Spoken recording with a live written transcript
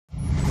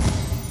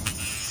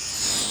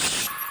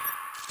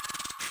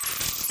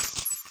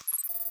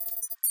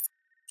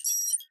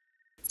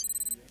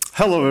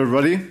Hello,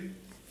 everybody.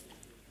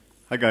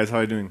 Hi, guys. How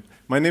are you doing?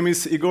 My name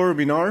is Igor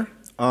Minar.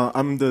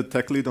 I'm the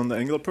tech lead on the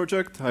Angular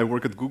project. I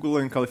work at Google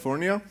in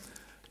California.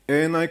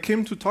 And I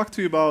came to talk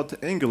to you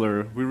about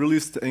Angular. We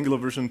released Angular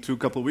version 2 a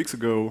couple of weeks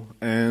ago.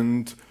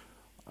 And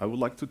I would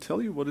like to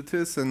tell you what it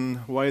is and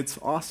why it's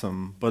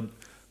awesome. But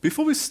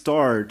before we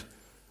start,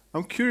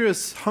 I'm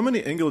curious, how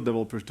many Angular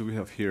developers do we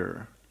have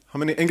here? How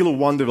many Angular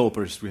 1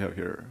 developers do we have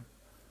here?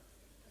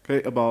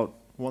 Okay, about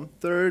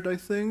 1/3, I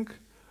think.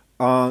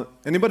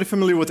 Anybody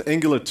familiar with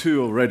Angular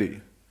 2 already?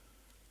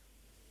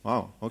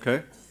 Wow,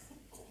 okay.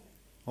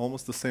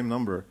 Almost the same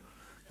number.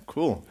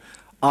 Cool.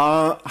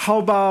 How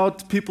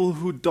about people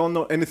who don't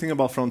know anything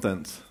about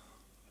front-end?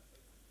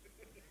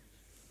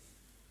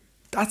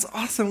 That's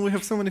awesome, we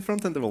have so many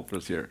front-end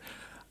developers here.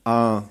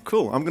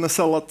 Cool, I'm going to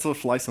sell lots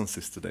of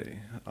licenses today.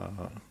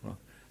 Well,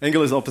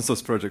 Angular is an open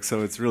source project,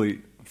 so it's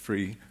really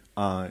free.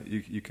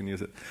 You can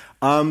use it.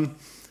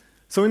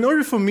 So in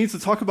order for me to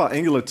talk about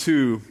Angular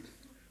 2,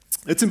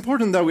 it's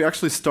important that we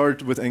actually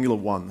start with Angular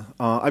 1.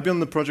 I've been on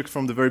the project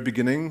from the very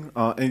beginning.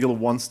 Angular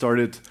 1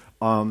 started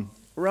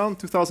around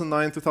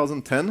 2009,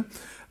 2010.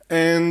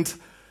 And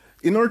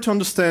in order to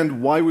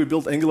understand why we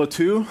built Angular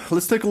 2,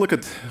 let's take a look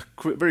at,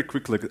 very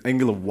quickly, at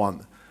Angular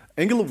 1.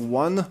 Angular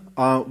 1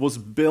 was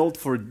built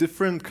for a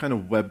different kind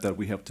of web that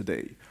we have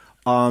today.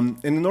 And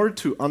in order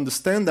to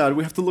understand that,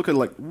 we have to look at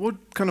what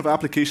kind of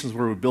applications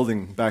were we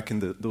building back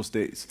in those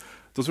days.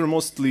 Those were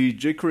mostly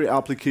jQuery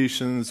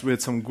applications. We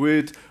had some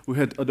GUID. We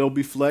had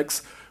Adobe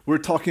Flex. We're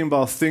talking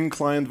about thin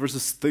client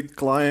versus thick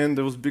client.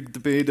 There was a big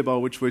debate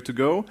about which way to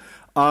go.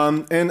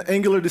 And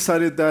Angular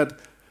decided that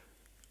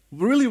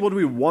really what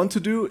we want to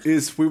do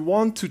is we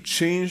want to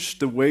change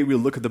the way we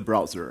look at the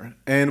browser.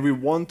 And we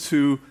want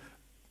to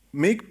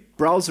make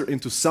browser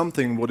into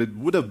something what it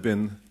would have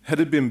been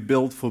had it been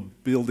built for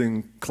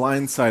building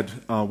client-side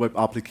web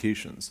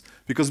applications.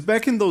 Because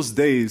back in those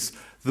days,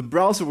 the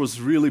browser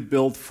was really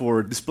built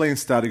for displaying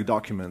static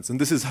documents. And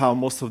this is how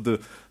most of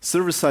the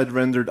server-side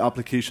rendered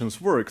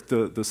applications work.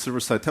 The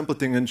server-side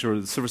templating engine or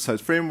the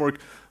server-side framework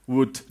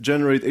would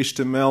generate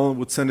HTML,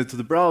 would send it to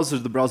the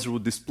browser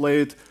would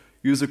display it.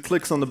 User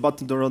clicks on the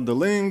button or on the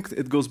link,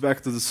 it goes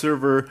back to the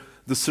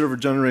server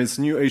generates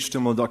new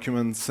HTML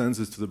document, sends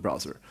it to the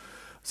browser.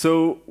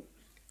 So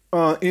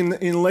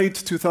in late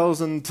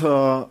 2000,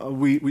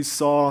 we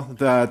saw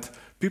that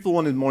people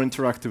wanted more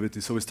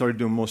interactivity, so we started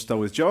doing more stuff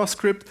with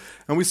JavaScript,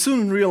 and we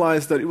soon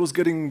realized that it was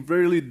getting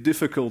really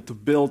difficult to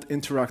build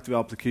interactive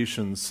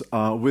applications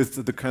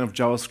with the kind of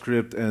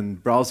JavaScript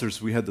and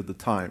browsers we had at the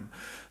time.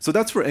 So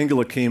that's where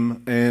Angular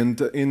came, and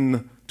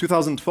in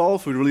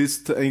 2012 we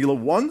released Angular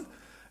 1,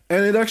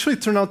 and it actually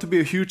turned out to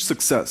be a huge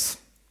success.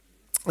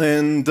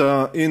 And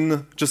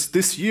in just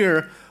this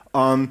year,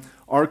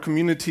 our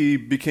community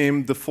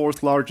became the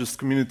 4th largest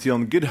community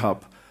on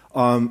GitHub.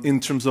 In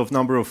terms of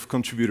number of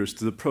contributors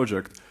to the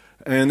project.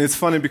 And it's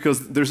funny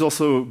because there's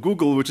also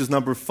Google, which is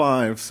number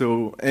 5.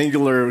 So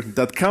Angular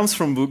that comes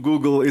from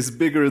Google is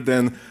bigger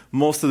than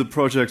most of the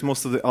projects,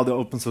 most of the other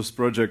open source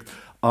projects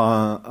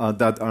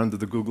that are under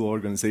the Google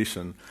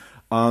organization.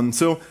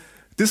 So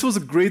this was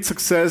a great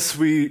success.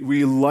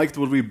 We liked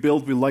what we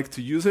built. We liked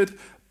to use it.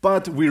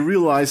 But we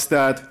realized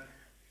that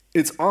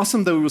it's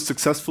awesome that we were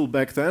successful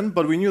back then,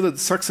 but we knew that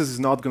the success is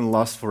not going to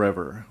last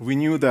forever. We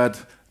knew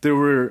that there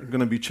were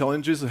going to be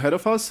challenges ahead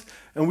of us,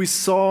 and we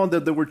saw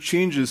that there were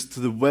changes to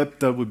the web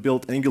that we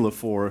built Angular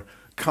for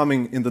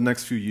coming in the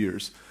next few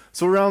years.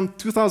 So around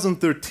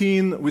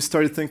 2013, we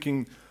started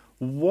thinking,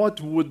 what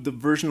would the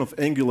version of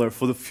Angular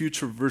for the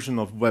future version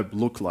of web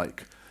look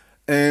like?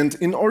 And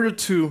in order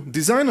to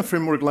design a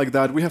framework like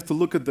that, we have to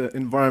look at the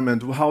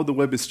environment, how the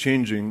web is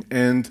changing.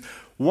 And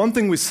one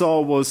thing we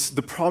saw was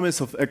the promise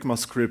of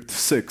ECMAScript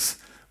 6,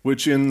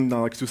 which in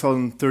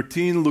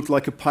 2013 looked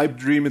like a pipe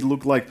dream. It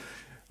looked like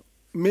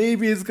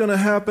maybe it's going to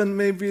happen,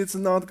 maybe it's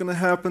not going to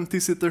happen.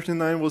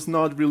 TC39 was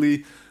not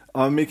really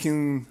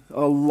making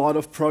a lot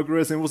of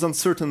progress, and it was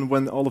uncertain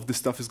when all of this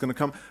stuff is going to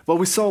come. But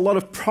we saw a lot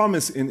of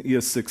promise in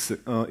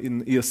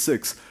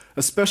ES6,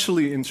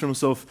 especially in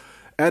terms of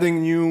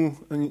adding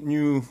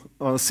new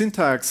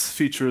syntax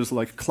features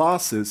like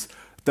classes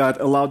that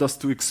allowed us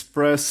to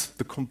express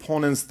the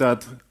components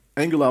that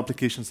Angular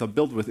applications are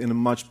built with in a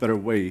much better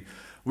way.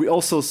 We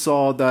also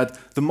saw that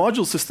the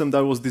module system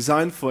that was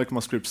designed for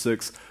ECMAScript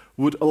 6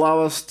 would allow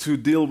us to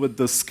deal with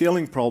the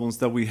scaling problems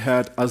that we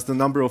had as the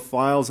number of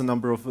files and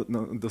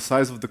the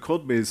size of the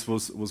code base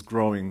was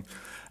growing.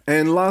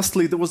 And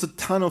lastly, there was a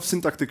ton of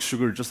syntactic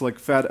sugar, just like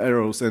fat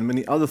arrows and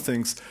many other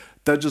things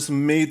that just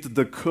made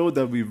the code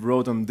that we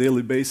wrote on a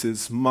daily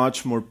basis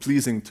much more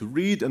pleasing to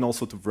read and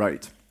also to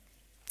write.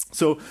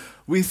 So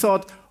we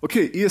thought,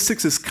 okay,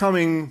 ES6 is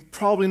coming,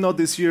 probably not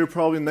this year,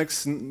 probably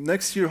next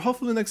year,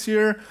 hopefully next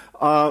year.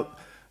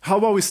 How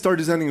about we start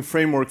designing a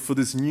framework for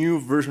this new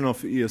version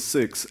of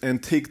ES6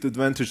 and take the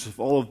advantage of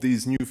all of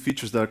these new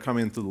features that are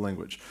coming into the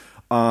language?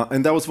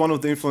 And that was one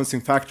of the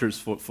influencing factors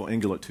for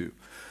Angular 2.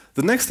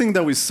 The next thing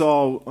that we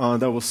saw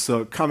that was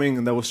coming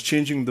and that was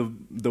changing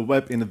the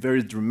web in a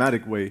very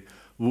dramatic way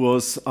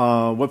was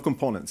web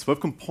components. Web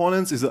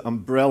components is an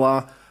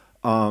umbrella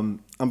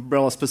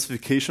umbrella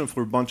specification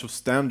for a bunch of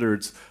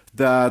standards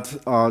that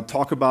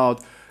talk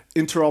about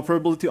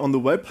interoperability on the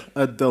web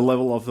at the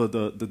level of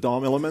the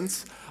DOM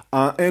elements.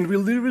 And we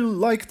really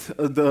liked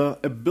the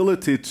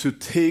ability to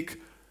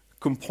take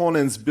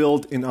components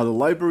built in other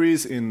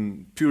libraries,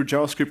 in pure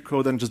JavaScript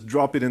code, and just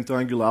drop it into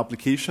Angular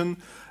application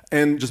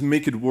and just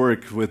make it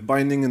work with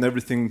binding and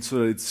everything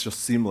so it's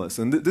just seamless.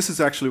 And this is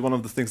actually one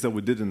of the things that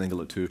we did in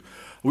Angular 2.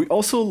 We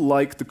also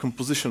like the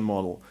composition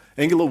model.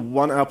 Angular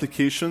 1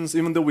 applications,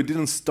 even though we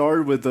didn't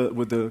start with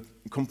the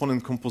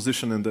component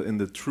composition in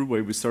the true way,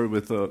 we started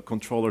with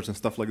controllers and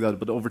stuff like that,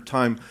 but over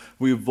time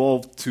we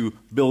evolved to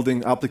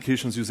building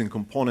applications using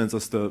components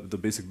as the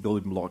basic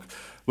building block.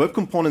 Web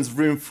components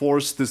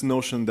reinforce this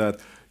notion that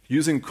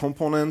using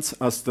components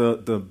as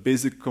the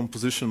basic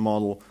composition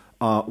model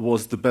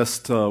was the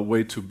best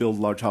way to build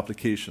large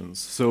applications.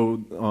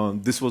 So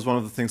this was one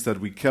of the things that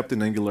we kept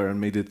in Angular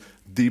and made it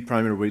the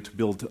primary way to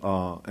build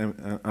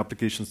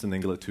applications in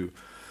Angular 2.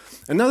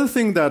 Another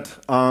thing that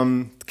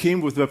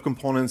came with web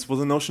components was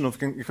the notion of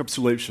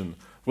encapsulation,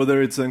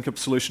 whether it's an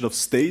encapsulation of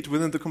state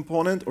within the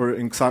component or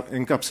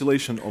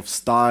encapsulation of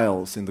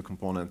styles in the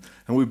component.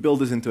 And we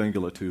built this into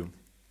Angular 2.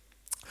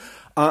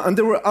 And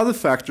there were other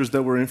factors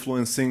that were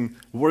influencing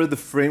where the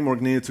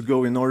framework needed to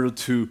go in order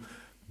to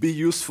be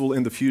useful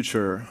in the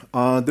future.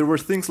 There were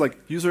things like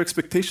user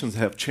expectations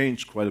have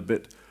changed quite a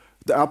bit.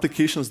 The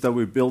applications that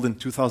we built in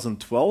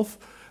 2012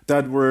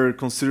 that were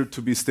considered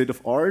to be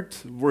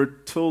state-of-art were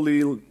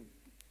totally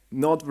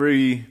not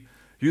very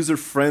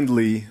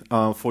user-friendly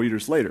 4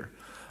 years later.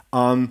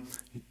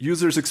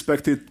 Users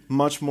expected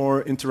much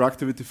more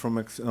interactivity from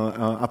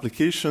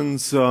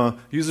applications.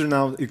 Users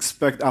now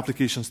expect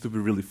applications to be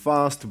really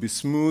fast, to be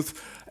smooth.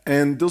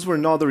 And those were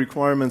not the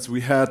requirements we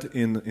had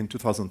in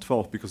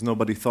 2012 because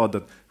nobody thought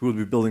that we would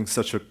be building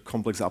such a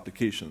complex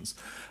applications.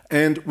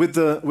 And with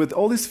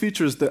all these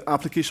features, the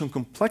application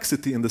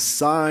complexity and the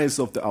size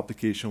of the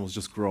application was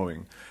just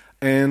growing.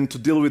 And to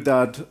deal with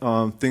that,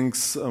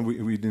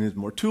 we needed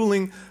more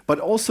tooling, but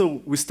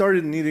also we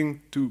started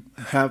needing to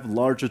have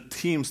larger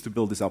teams to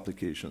build these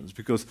applications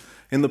because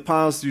in the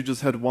past you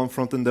just had one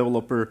front-end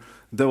developer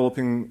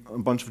developing a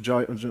bunch of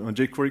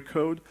jQuery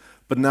code,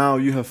 but now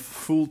you have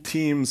full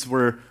teams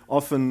where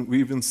often we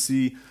even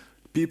see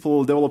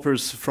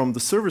developers from the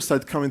server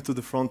side coming to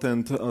the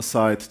front-end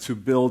side to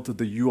build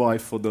the UI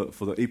for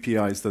the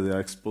APIs that they are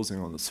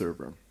exposing on the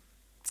server.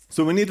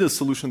 So we needed a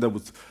solution that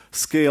would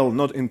scale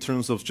not in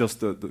terms of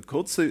just the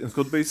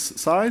code base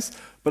size,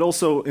 but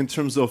also in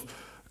terms of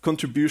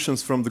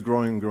contributions from the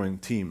growing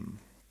team.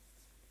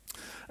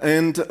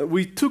 And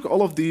we took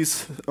all of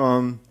these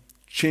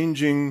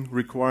changing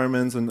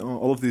requirements and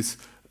all of these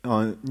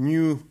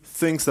new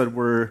things that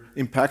were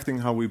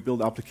impacting how we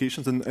build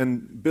applications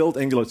and build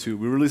Angular 2.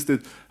 We released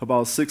it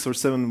about 6 or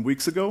 7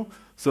 weeks ago,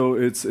 so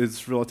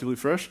it's relatively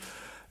fresh.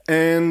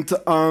 And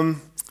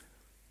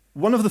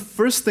one of the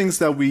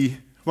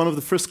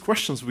first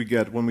questions we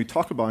get when we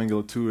talk about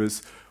Angular 2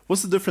 is,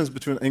 what's the difference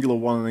between Angular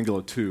 1 and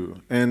Angular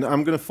 2? And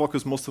I'm going to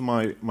focus most of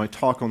my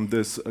talk on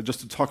this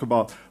just to talk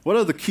about what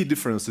are the key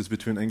differences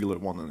between Angular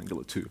 1 and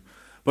Angular 2.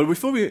 But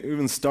before we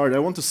even start, I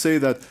want to say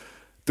that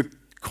the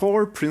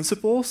core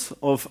principles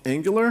of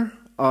Angular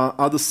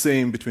are the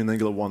same between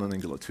Angular 1 and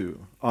Angular 2.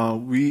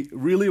 We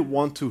really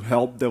want to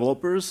help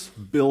developers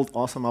build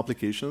awesome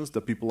applications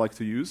that people like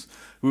to use.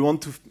 We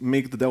want to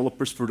make the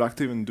developers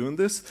productive in doing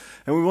this,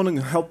 and we want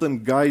to help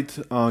them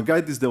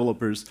guide these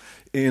developers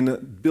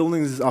in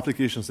building these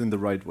applications in the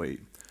right way.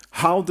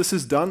 How this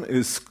is done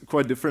is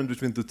quite different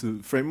between the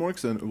two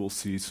frameworks, and we'll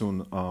see soon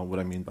what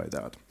I mean by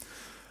that.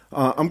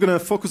 I'm going to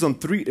focus on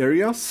 3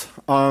 areas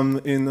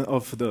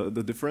of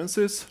the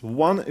differences.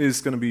 One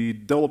is going to be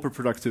developer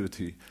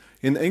productivity.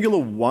 In Angular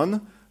 1,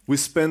 we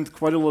spent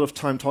quite a lot of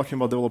time talking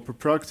about developer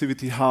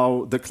productivity,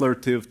 how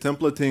declarative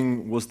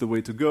templating was the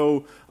way to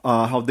go,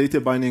 how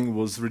data binding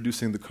was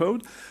reducing the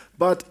code.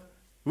 But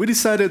we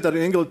decided that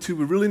in Angular 2,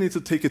 we really need to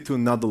take it to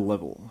another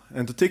level.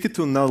 And to take it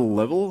to another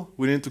level,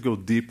 we need to go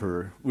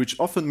deeper, which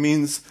often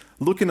means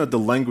looking at the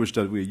language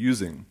that we're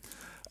using.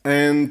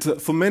 And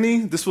for many,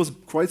 this was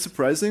quite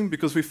surprising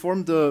because we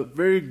formed a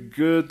very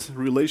good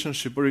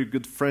relationship, very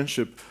good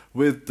friendship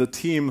with the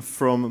team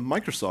from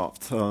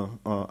Microsoft,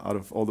 out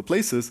of all the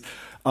places,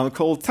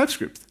 called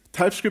TypeScript.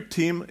 TypeScript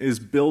team is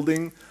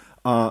building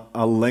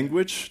a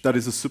language that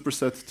is a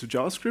superset to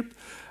JavaScript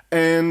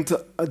and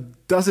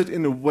does it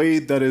in a way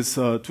that is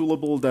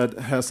toolable, that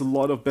has a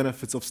lot of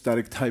benefits of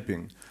static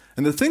typing.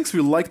 And the things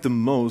we like the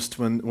most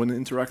when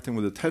interacting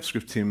with the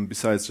TypeScript team,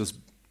 besides just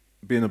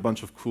being a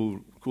bunch of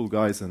cool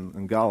guys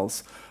and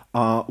gals,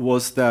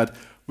 was that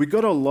we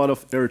got a lot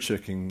of error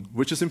checking,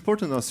 which is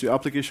important as your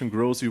application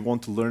grows. You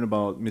want to learn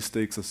about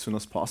mistakes as soon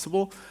as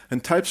possible.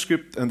 And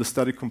TypeScript and the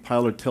static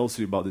compiler tells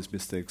you about these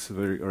mistakes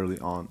very early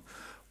on.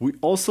 We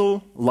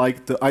also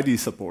liked the IDE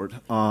support.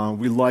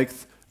 We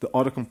liked the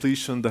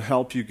auto-completion, the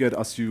help you get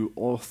as you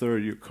author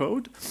your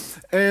code,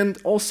 and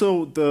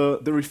also the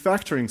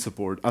refactoring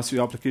support. As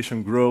your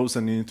application grows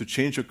and you need to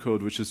change your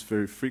code, which is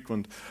very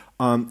frequent,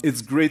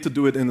 it's great to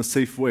do it in a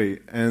safe way.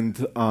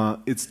 And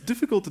it's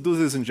difficult to do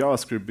this in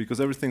JavaScript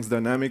because everything's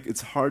dynamic.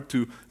 It's hard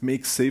to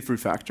make safe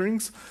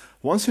refactorings.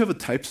 Once you have a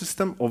type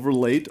system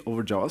overlaid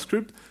over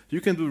JavaScript, you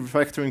can do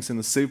refactorings in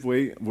a safe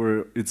way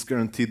where it's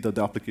guaranteed that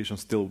the application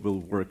still will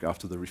work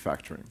after the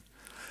refactoring.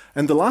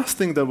 And the last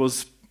thing that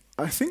was,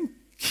 I think,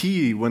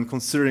 key when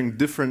considering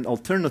different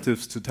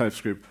alternatives to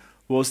TypeScript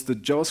was the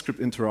JavaScript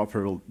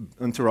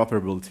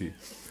interoperability.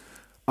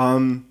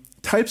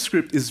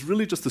 TypeScript is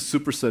really just a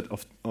superset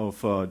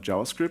of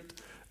JavaScript.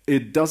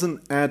 It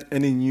doesn't add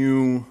any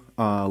new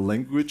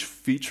language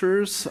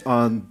features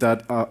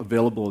that are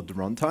available at the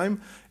runtime.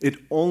 It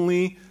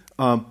only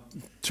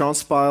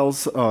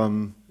transpiles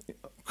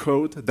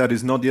code that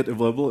is not yet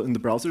available in the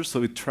browser,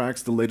 so it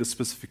tracks the latest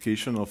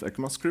specification of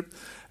ECMAScript.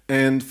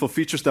 And for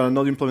features that are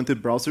not implemented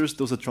in browsers,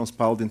 those are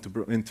transpiled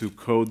into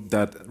code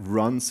that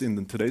runs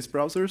in today's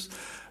browsers.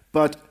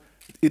 But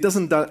it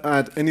doesn't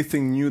add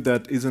anything new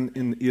that isn't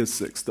in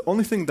ES6. The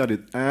only thing that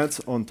it adds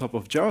on top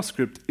of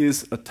JavaScript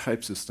is a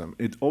type system.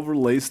 It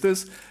overlays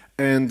this,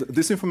 and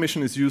this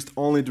information is used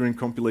only during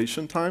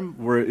compilation time,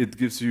 where it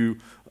gives you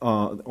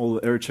all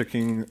the error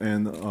checking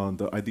and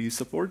the IDE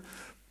support.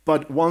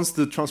 But once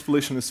the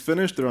transpilation is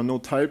finished, there are no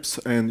types,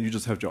 and you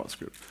just have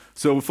JavaScript.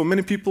 So for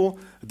many people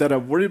that are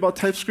worried about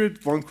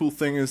TypeScript, one cool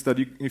thing is that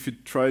if you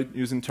try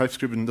using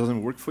TypeScript and it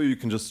doesn't work for you, you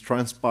can just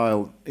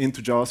transpile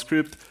into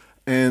JavaScript,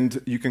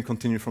 and you can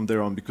continue from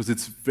there on, because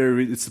it's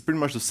pretty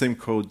much the same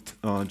code,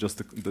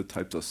 just the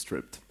types are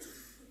stripped.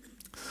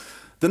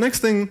 The next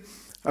thing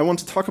I want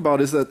to talk about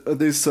is that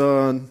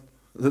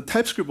the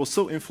TypeScript was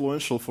so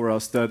influential for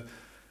us that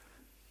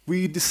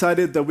we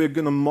decided that we're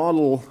going to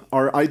model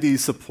our IDE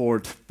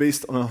support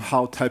based on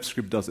how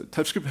TypeScript does it.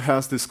 TypeScript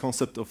has this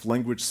concept of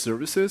language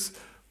services,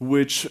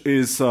 which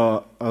is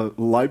a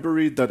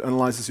library that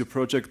analyzes your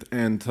project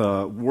and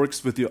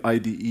works with your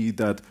IDE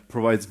that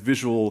provides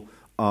visual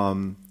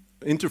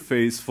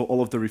interface for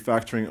all of the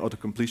refactoring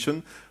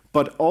auto-completion.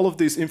 But all of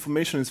this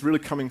information is really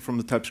coming from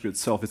the TypeScript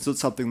itself. It's not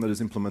something that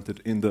is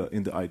implemented in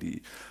the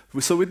IDE.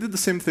 So we did the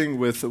same thing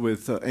with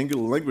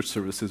Angular language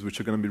services, which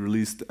are going to be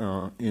released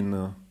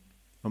in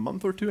a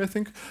month or two, I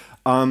think.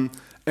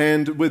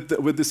 And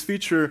with this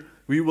feature,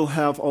 we will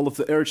have all of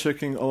the error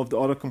checking, all of the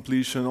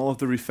auto-completion, all of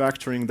the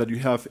refactoring that you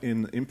have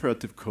in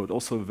imperative code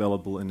also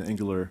available in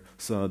Angular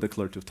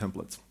declarative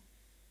templates.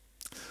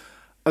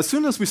 As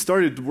soon as we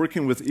started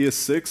working with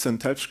ES6 and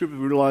TypeScript, we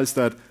realized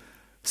that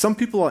some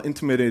people are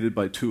intimidated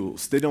by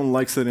tools. They don't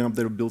like setting up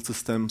their build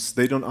systems.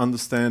 They don't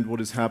understand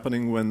what is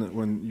happening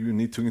when you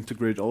need to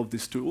integrate all of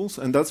these tools.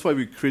 And that's why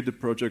we created a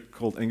project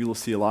called Angular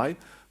CLI,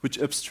 which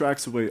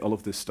abstracts away all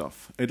of this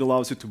stuff. It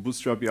allows you to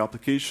bootstrap your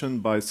application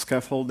by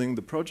scaffolding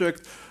the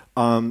project.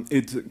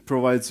 It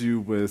provides you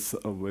with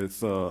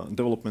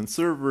development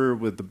server,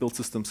 with the build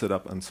system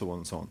setup, and so on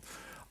and so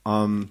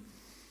on.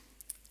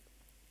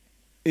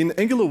 In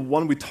Angular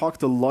 1, we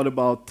talked a lot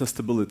about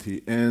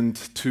testability, and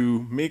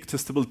to make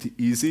testability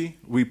easy,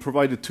 we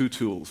provided two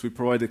tools. We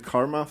provided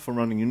Karma for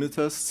running unit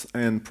tests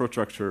and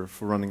Protractor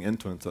for running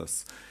end-to-end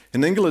tests.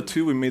 In Angular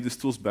 2, we made these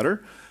tools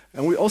better,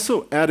 and we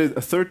also added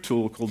a third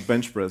tool called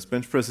Benchpress.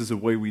 Benchpress is a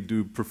way we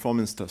do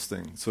performance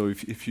testing. So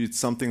if it's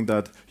something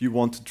that you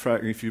want to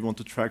track, if you want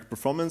to track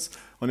performance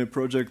on a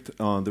project,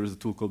 there is a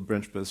tool called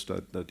Benchpress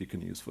that you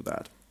can use for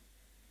that.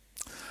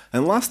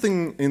 And last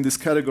thing in this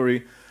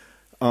category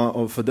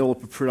of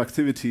developer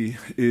productivity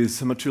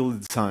is material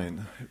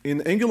design.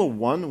 In Angular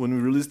 1, when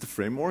we released the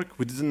framework,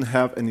 we didn't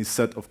have any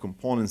set of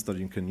components that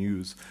you can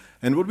use.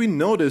 And what we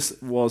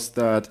noticed was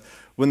that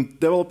when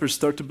developers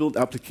start to build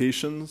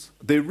applications,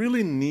 they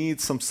really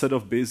need some set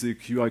of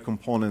basic UI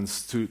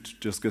components to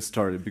just get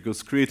started,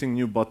 because creating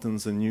new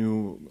buttons and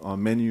new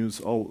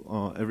menus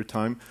every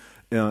time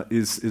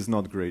is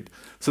not great.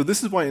 So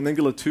this is why in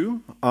Angular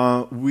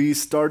 2, we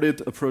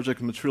started a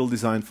project material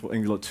design for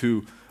Angular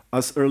 2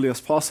 as early as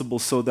possible,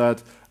 so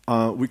that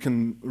we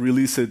can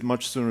release it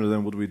much sooner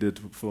than what we did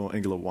for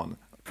Angular 1.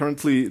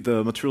 Currently,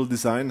 the material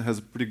design has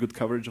pretty good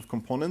coverage of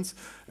components,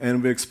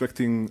 and we're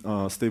expecting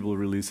stable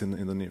release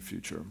in the near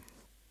future.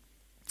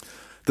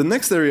 The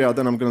next area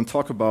that I'm going to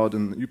talk about,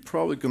 and you're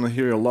probably going to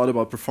hear a lot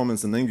about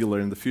performance in Angular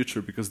in the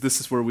future, because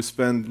this is where we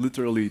spend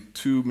literally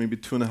maybe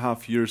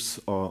 2.5 years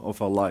of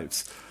our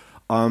lives.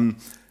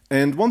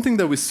 And one thing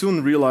that we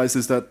soon realized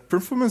is that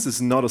performance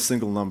is not a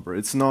single number.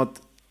 It's not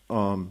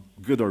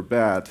good or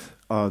bad.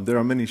 There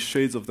are many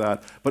shades of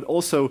that, but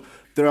also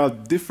there are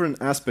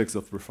different aspects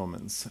of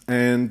performance.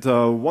 And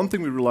one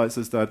thing we realized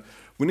is that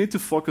we need to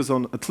focus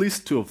on at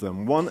least two of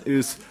them. One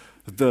is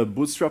the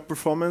bootstrap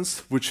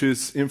performance, which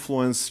is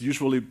influenced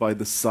usually by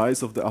the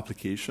size of the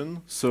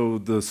application. So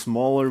the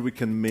smaller we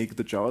can make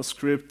the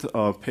JavaScript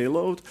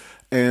payload,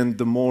 and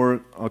the more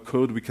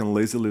code we can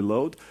lazily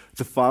load,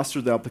 the faster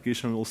the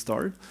application will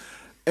start.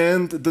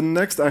 And the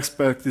next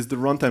aspect is the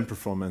runtime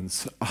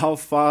performance. How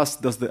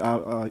fast does the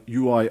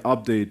UI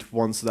update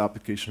once the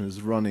application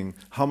is running?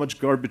 How much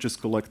garbage is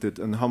collected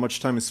and how much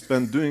time is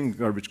spent doing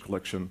garbage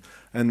collection?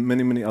 And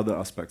many, many other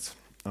aspects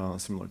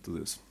similar to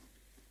this.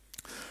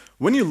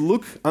 When you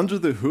look under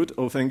the hood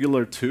of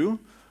Angular 2,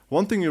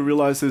 one thing you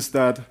realize is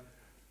that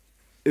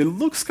it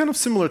looks kind of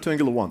similar to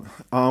Angular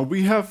 1.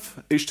 We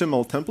have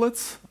HTML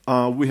templates,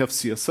 we have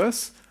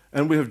CSS,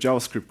 and we have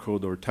JavaScript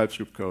code or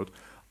TypeScript code.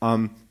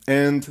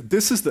 And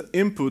this is the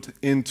input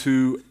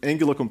into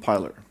Angular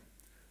compiler.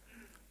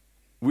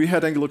 We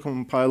had Angular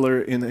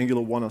compiler in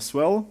Angular 1 as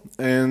well.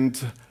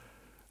 And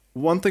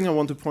one thing I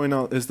want to point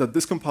out is that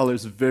this compiler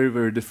is very,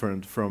 very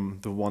different from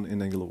the one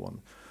in Angular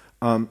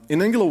 1.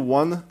 In Angular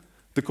 1,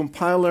 the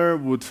compiler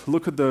would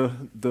look at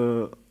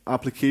the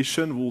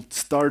application, would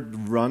start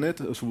run it,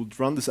 would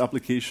run this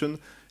application,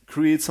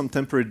 create some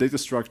temporary data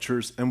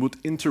structures, and would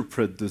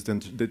interpret these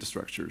data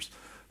structures.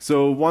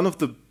 So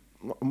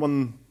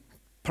one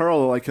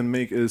parallel I can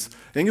make is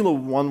Angular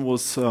 1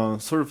 was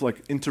sort of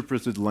like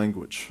interpreted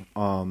language.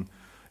 And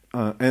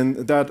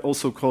that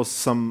also caused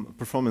some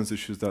performance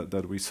issues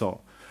that we saw.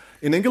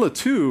 In Angular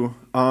 2,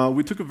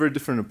 we took a very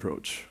different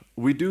approach.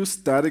 We do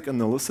static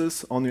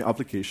analysis on your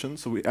application,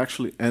 so we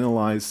actually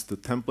analyze the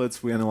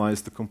templates, we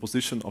analyze the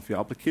composition of your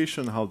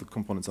application, how the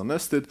components are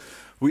nested,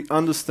 we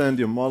understand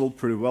your model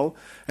pretty well,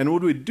 and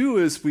what we do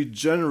is we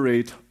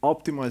generate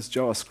optimized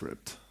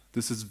JavaScript.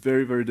 This is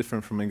very, very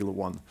different from Angular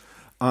 1.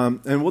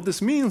 And what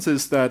this means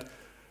is that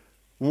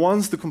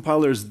once the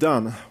compiler is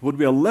done, what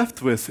we are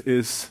left with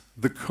is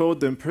the code,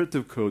 the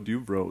imperative code you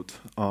wrote,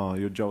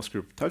 your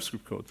JavaScript,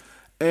 TypeScript code,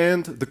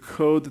 and the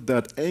code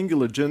that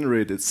Angular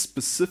generated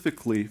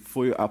specifically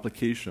for your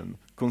application,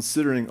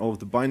 considering all of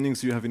the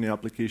bindings you have in your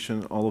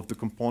application, all of the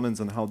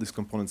components and how these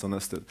components are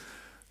nested.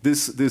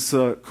 This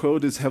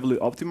code is heavily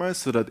optimized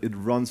so that it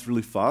runs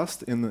really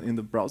fast in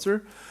the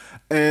browser.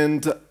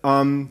 And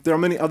there are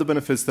many other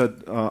benefits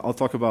that I'll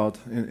talk about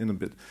in a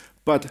bit.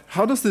 But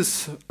how does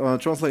this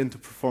translate into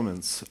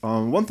performance?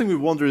 One thing we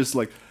wonder is,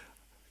 like,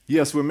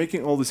 yes, we're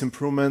making all these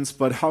improvements,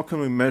 but how can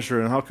we measure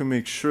and how can we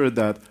make sure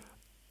that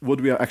what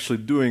we are actually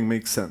doing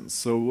makes sense?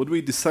 So what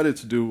we decided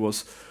to do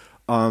was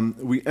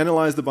we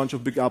analyzed a bunch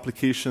of big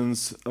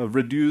applications,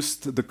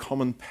 reduced the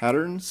common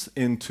patterns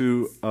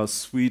into a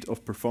suite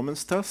of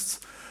performance tests.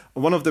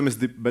 One of them is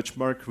the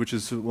benchmark, which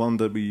is one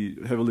that we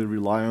heavily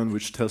rely on,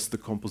 which tests the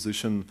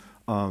composition,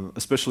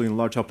 especially in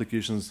large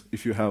applications.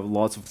 If you have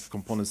lots of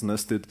components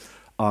nested,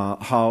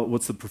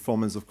 what's the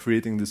performance of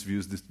creating these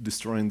views,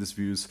 destroying these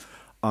views?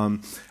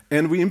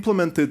 And we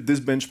implemented this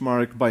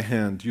benchmark by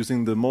hand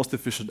using the most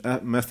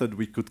efficient method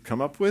we could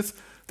come up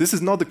with. This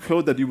is not the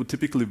code that you would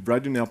typically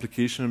write in the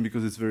application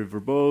because it's very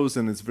verbose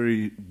and it's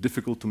very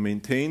difficult to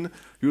maintain.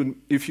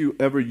 If you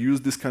ever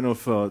use this kind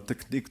of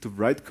technique to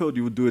write code,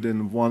 you would do it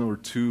in one or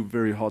two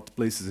very hot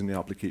places in the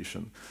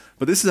application.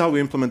 But this is how we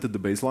implemented the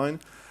baseline.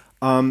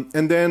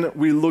 And then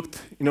we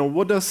looked,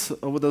 what does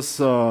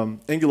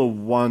Angular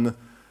 1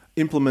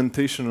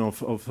 implementation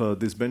of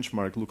this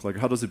benchmark look like?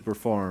 How does it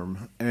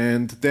perform?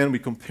 And then we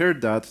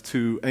compared that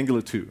to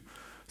Angular 2.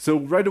 So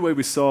right away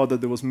we saw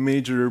that there was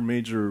major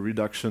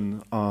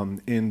reduction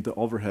in the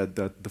overhead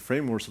that the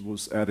framework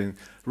was adding.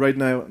 Right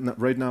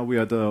now we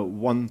are at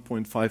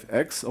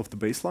 1.5x of the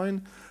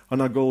baseline,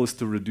 and our goal is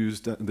to reduce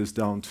this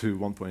down to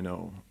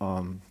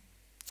 1.0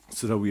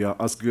 so that we are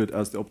as good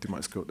as the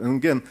optimized code. And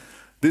again,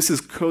 this is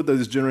code that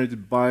is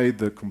generated by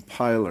the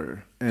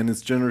compiler, and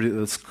it's generated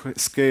at a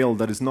scale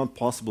that is not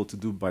possible to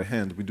do by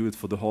hand. We do it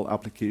for the whole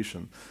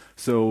application.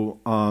 So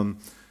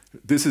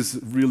this is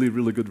really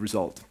good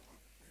result.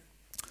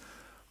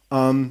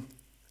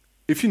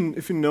 If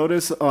you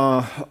notice,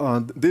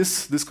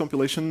 this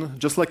compilation,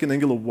 just like in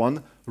Angular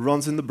 1,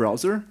 runs in the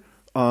browser.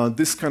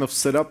 This kind of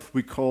setup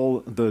we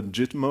call the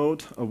JIT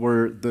mode,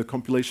 where the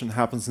compilation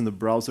happens in the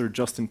browser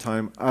just in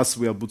time as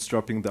we are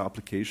bootstrapping the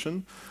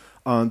application.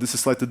 This is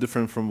slightly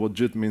different from what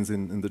JIT means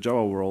in the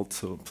Java world,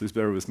 so please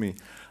bear with me.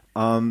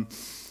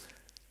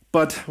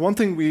 But one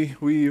thing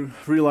we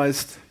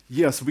realized,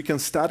 yes, we can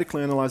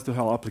statically analyze the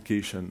whole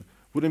application.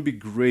 Wouldn't it be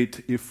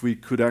great if we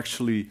could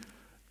actually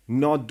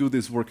not do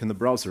this work in the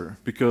browser?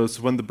 Because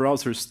when the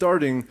browser is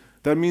starting,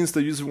 that means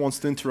the user wants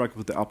to interact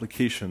with the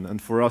application.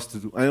 And for us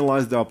to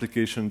analyze the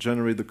application,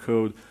 generate the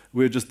code,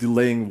 we're just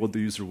delaying what the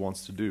user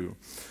wants to do.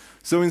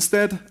 So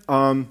instead,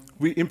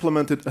 we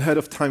implemented ahead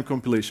of time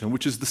compilation,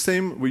 which is the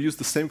same. We use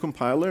the same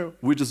compiler.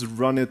 We just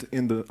run it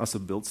as a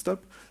build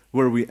step,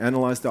 where we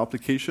analyze the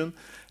application.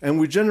 And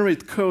we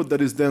generate code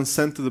that is then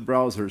sent to the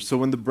browser. So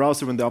when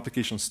the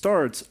application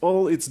starts,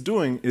 all it's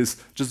doing is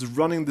just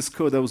running this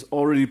code that was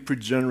already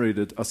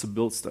pre-generated as a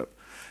build step.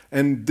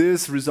 And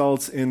this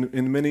results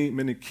in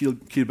many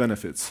key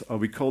benefits.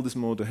 We call this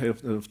mode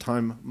ahead of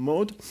time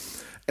mode.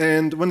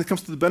 And when it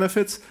comes to the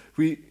benefits,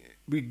 we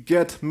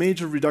get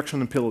major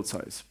reduction in payload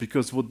size,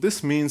 because what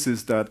this means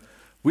is that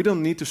we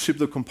don't need to ship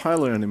the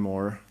compiler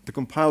anymore. The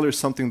compiler is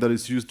something that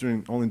is used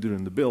only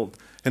during the build.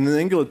 And in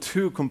Angular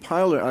 2,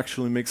 compiler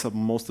actually makes up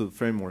most of the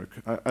framework.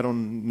 I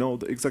don't know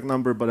the exact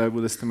number, but I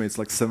would estimate it's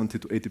like 70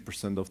 to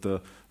 80% of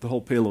the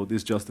whole payload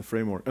is just the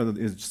framework,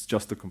 is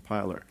just the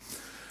compiler.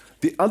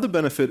 The other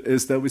benefit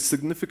is that we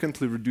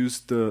significantly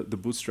reduced the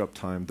bootstrap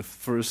time, the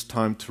first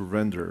time to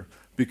render,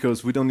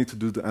 because we don't need to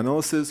do the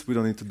analysis, we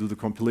don't need to do the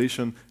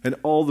compilation, and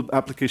all the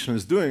application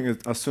is doing is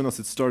as soon as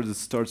it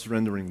starts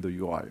rendering the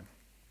UI.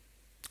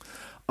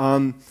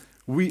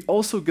 We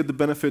also get the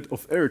benefit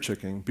of error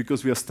checking.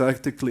 Because we are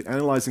statically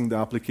analyzing the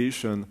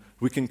application,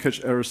 we can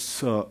catch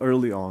errors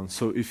early on.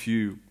 So if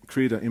you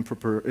create an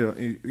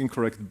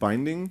incorrect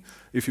binding,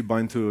 if you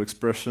bind to an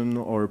expression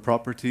or a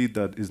property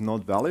that is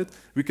not valid,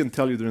 we can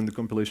tell you during the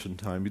compilation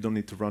time. You don't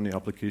need to run the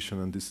application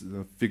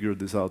and figure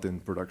this out in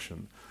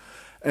production.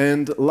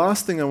 And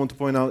last thing I want to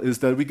point out is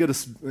that we get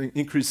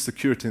increased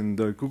security, and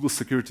the Google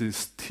security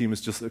team is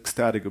just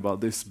ecstatic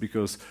about this,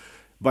 because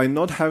by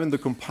not having the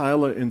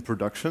compiler in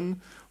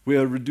production, we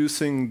are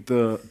reducing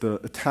the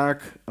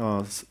attack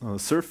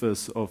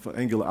surface of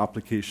Angular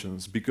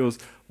applications, because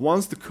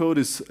once the code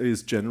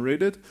is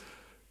generated,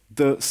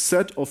 the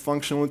set of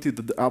functionality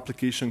that the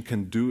application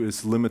can do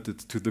is limited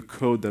to the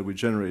code that we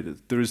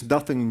generated. There is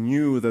nothing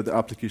new that the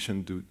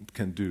application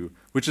can do,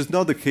 which is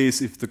not the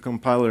case if the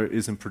compiler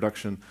is in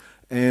production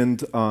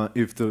and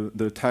if the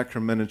attacker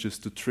manages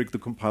to trick the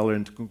compiler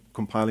into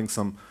compiling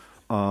some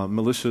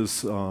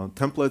malicious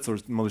templates or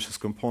malicious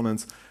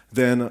components,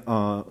 then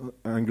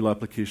Angular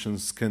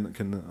applications can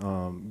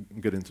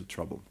get into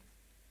trouble.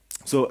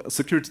 So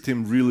security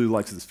team really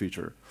likes this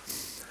feature.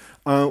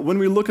 When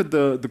we look at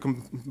the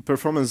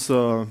performance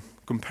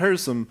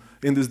comparison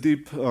in this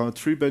deep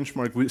tree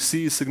benchmark, we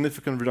see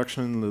significant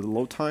reduction in the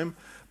load time,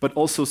 but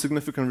also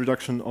significant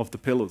reduction of the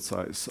payload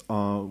size.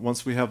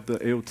 Once we have the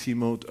AOT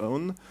mode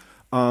on,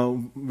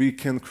 we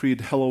can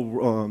create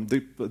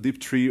deep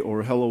tree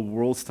or hello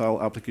world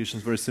style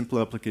applications, very simple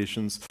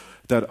applications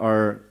that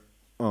are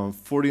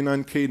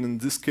 49K in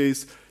this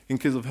case. In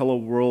case of hello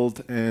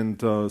world and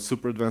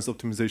super advanced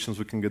optimizations,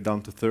 we can get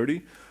down to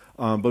 30.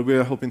 But we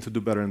are hoping to do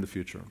better in the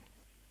future.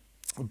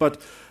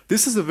 But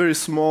this was a very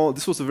small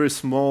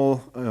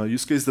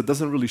use case that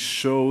doesn't really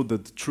show the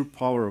true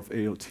power of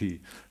AOT.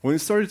 When we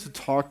started to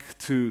talk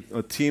to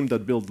a team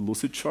that built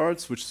Lucid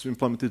charts, which is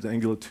implemented in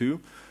Angular 2,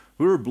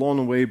 we were blown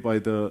away by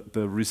the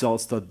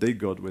results that they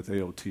got with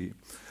AOT.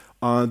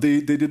 They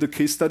did a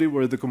case study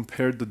where they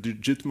compared the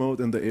JIT mode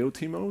and the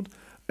AOT mode.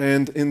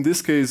 And in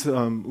this case,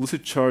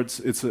 Lucid Charts,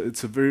 it's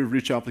a very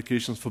rich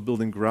application for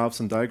building graphs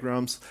and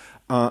diagrams.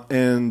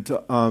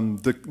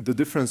 The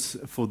difference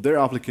for their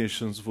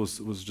applications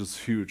was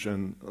just huge.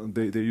 And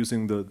they're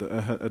using the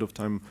ahead of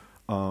time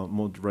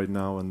mode right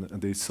now, and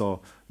they saw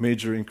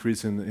major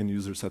increase in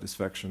user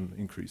satisfaction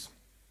increase.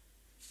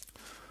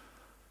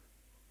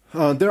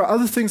 There are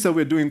other things that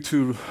we're doing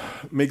to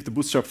make the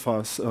bootstrap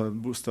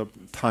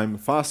time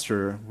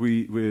faster.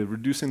 We're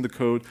reducing the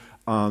code.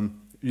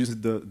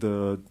 Using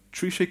the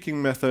tree shaking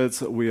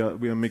methods, we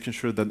are making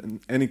sure that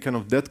any kind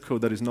of dead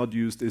code that is not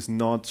used is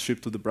not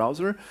shipped to the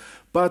browser.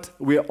 But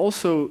we are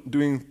also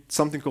doing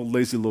something called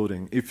lazy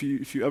loading. If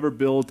you ever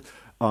build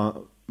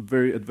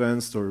very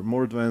advanced or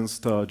more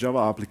advanced Java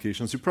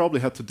applications, you probably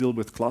had to deal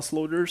with class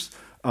loaders,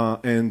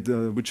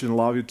 which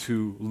allow you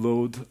to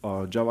load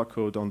Java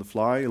code on the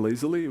fly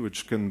lazily,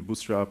 which can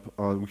bootstrap,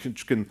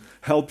 which can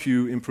help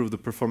you improve the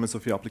performance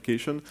of your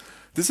application.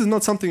 This is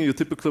not something you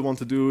typically want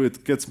to do.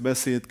 It gets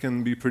messy. It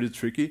can be pretty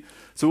tricky.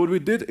 So what we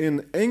did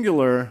in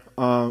Angular,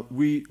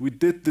 we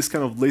did this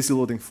kind of lazy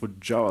loading for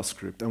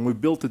JavaScript, and we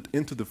built it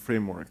into the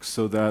framework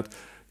so that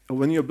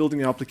when you're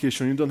building an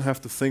application, you don't have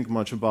to think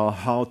much about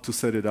how to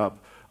set it up.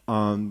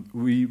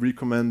 We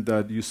recommend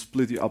that you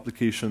split your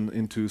application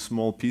into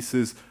small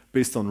pieces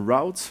based on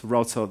routes.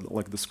 Routes are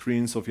like the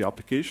screens of your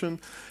application.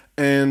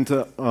 And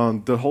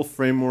the whole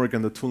framework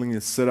and the tooling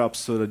is set up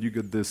so that you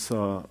get this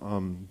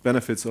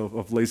benefits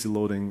of lazy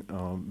loading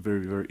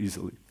very, very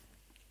easily.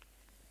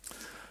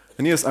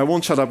 And yes, I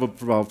won't shut up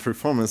about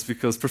performance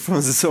because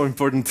performance is so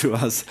important to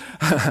us.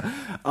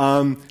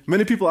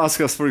 Many people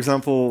ask us, for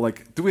example,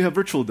 like, do we have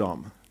virtual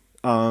DOM?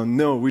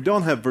 No, we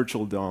don't have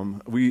virtual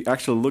DOM. We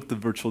actually looked at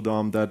virtual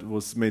DOM that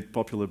was made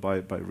popular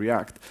by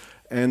React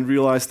and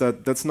realized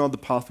that that's not the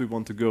path we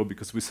want to go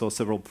because we saw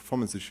several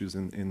performance issues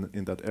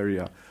in that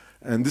area.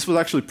 And this was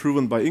actually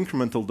proven by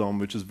incremental DOM,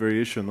 which is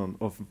variation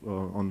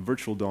on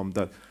virtual DOM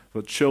that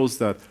shows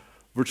that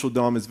virtual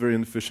DOM is very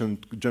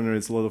inefficient,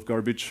 generates a lot of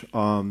garbage,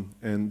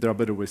 and there are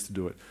better ways to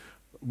do it.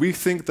 We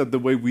think that the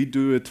way we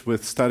do it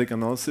with static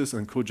analysis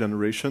and code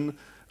generation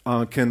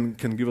can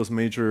give us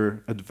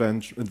major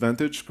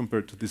advantage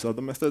compared to these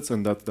other methods,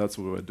 and that's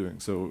what we're doing.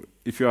 So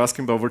if you're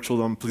asking about virtual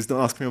DOM, please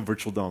don't ask me about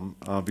virtual DOM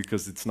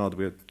because it's not what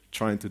we're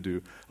trying to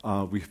do.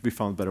 We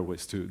found better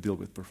ways to deal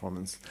with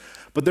performance.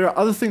 But there are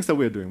other things that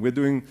we're doing. We're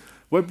doing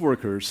web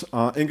workers.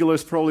 Angular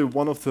is probably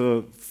one of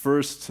the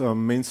first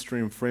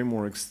mainstream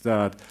frameworks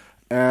that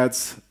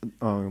adds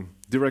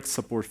direct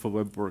support for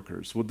web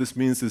workers. What this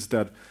means is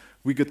that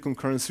we get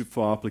concurrency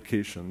for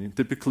application.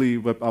 Typically,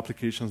 web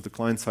applications, the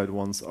client-side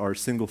ones, are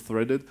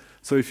single-threaded.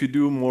 So if you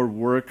do more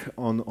work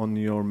on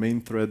your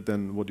main thread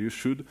than what you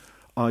should,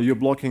 you're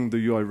blocking the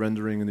UI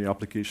rendering and the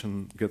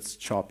application gets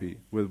choppy.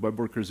 With web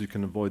workers, you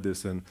can avoid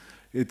this. And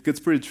it gets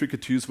pretty tricky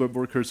to use web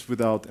workers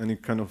without any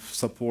kind of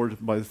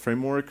support by the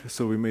framework.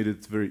 So we made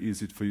it very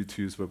easy for you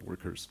to use web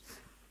workers.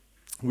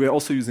 We are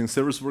also using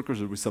service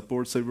workers, or we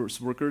support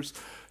service workers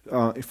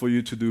for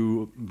you to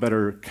do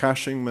better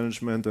caching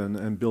management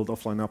and build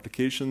offline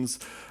applications.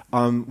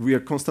 We are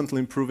constantly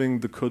improving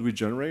the code we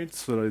generate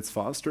so that it's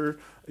faster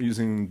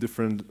using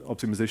different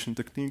optimization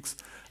techniques.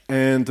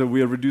 And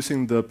we are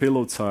reducing the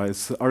payload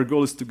size. Our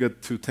goal is to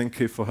get to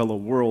 10K for Hello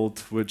World,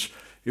 which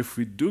if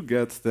we do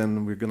get,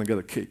 then we're going to get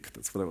a cake.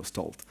 That's what I was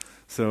told.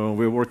 So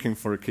we're working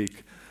for a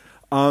cake.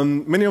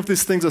 Many of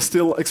these things are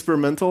still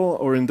experimental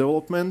or in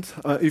development.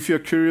 If you're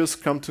curious,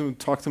 come to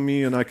talk to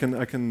me, and I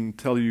can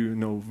tell you,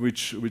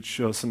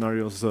 which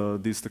scenarios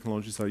these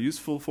technologies are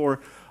useful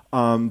for.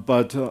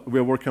 But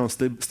we're working on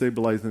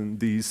stabilizing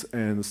these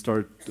and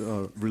start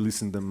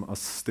releasing them as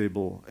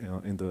stable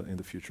in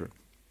the future.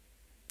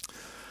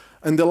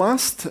 And the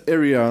last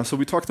area, so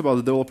we talked about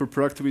the developer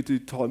productivity,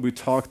 we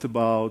talked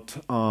about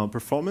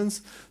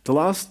performance. The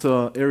last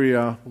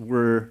area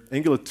where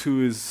Angular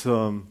 2 is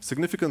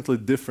significantly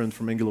different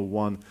from Angular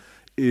 1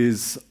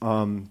 is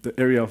the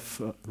area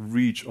of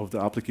reach of the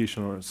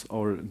application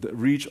or the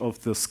reach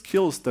of the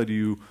skills that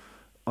you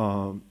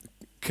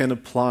can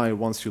apply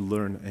once you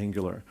learn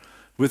Angular.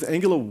 With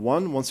Angular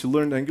 1, once you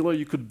learned Angular,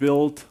 you could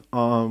build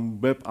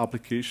web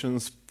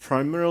applications,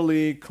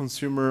 primarily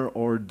consumer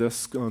or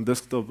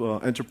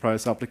desktop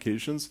enterprise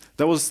applications.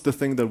 That was the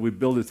thing that we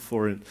built it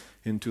for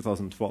in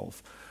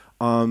 2012.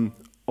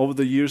 Over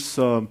the years,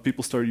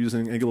 people started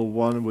using Angular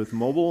 1 with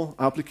mobile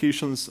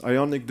applications.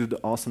 Ionic did an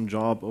awesome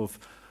job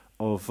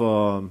of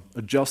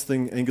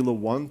adjusting Angular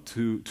 1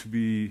 to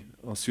be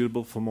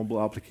suitable for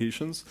mobile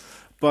applications.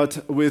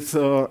 But with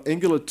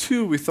Angular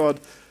 2, we thought,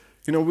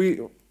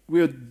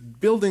 we are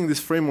building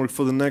this framework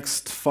for the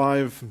next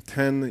 5,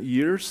 10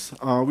 years.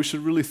 We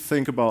should really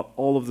think about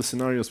all of the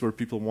scenarios where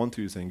people want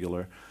to use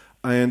Angular.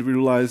 And we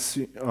realize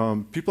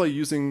people are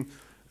using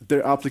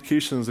their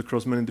applications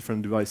across many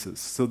different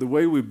devices. So the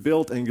way we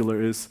built Angular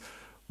is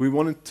we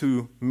wanted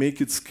to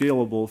make it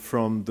scalable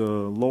from the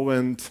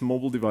low-end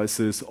mobile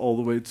devices all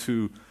the way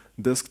to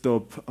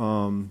desktop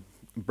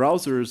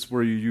browsers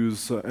where you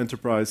use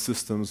enterprise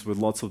systems with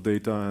lots of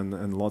data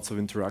and lots of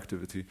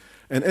interactivity,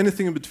 and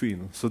anything in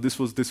between. So this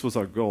was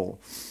our goal.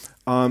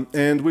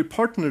 And we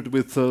partnered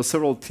with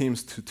several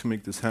teams to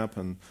make this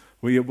happen.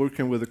 We are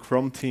working with the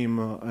Chrome team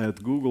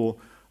at Google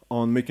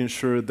on making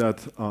sure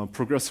that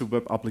progressive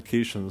web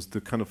applications,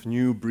 the kind of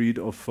new breed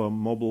of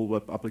mobile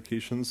web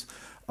applications,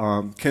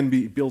 can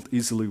be built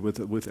easily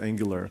with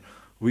Angular.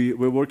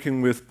 We're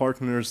working with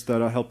partners that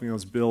are helping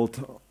us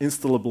build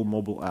installable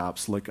mobile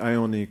apps like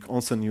Ionic,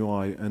 Onsen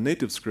UI, and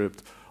NativeScript.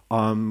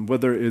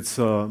 Whether it's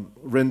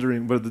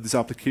rendering, whether these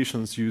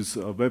applications use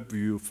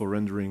WebView for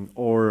rendering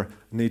or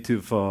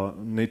native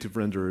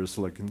renderers,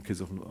 like in case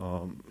of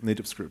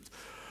NativeScript.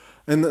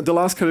 And the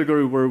last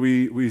category where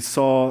we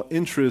saw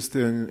interest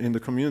in the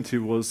community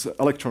was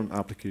Electron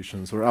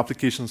applications, or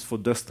applications for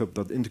desktop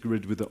that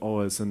integrate with the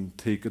OS and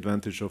take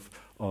advantage of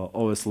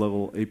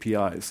OS-level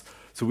APIs.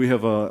 So we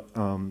have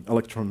an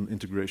Electron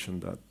integration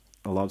that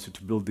allows you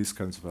to build these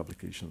kinds of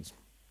applications.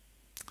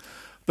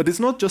 But it's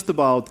not just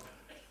about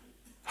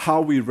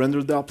how we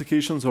render the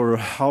applications or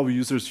how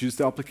users use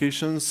the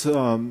applications.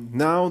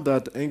 Now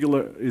that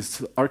Angular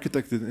is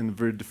architected in a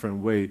very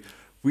different way,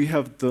 we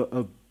have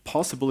the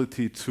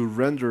possibility to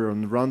render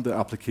and run the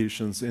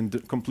applications in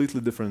completely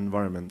different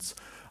environments.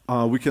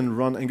 We can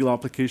run Angular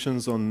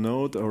applications on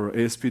Node or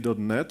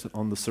ASP.NET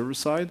on the server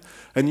side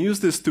and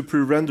use this to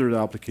pre-render the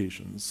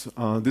applications.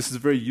 This is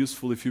very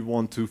useful if you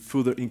want to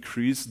further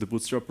increase the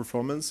Bootstrap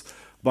performance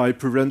by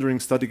pre-rendering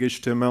static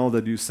HTML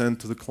that you send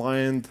to the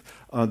client.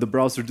 The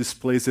browser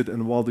displays it,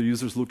 and while the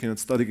user is looking at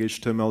static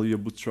HTML, you're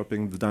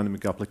bootstrapping the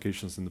dynamic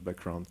applications in the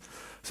background.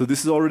 So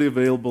this is already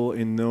available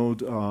in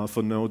Node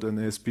for Node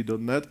and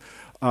ASP.NET.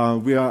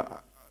 We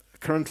are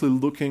currently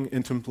looking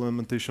into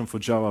implementation for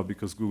Java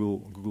because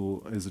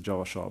Google is a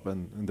Java shop,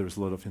 and there's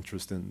a lot of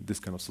interest in this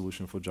kind of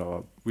solution for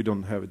Java. We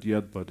don't have it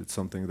yet, but it's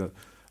something that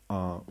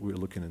we're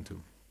looking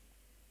into.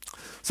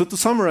 So to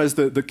summarize,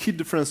 the key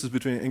differences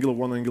between Angular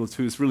 1 and Angular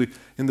 2 is really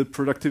in the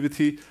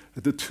productivity,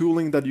 the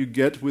tooling that you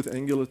get with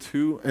Angular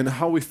 2, and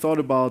how we thought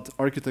about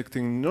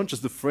architecting not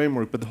just the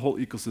framework, but the whole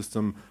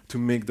ecosystem to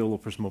make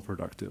developers more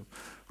productive.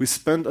 We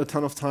spent a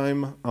ton of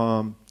time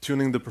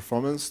tuning the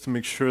performance to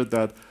make sure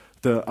that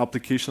the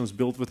applications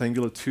built with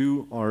Angular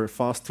 2 are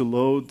fast to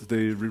load,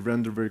 they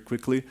re-render very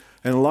quickly,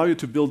 and allow you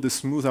to build these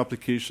smooth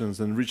applications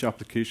and rich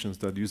applications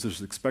that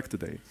users expect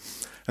today.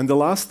 And the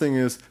last thing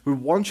is, we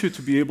want you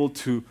to be able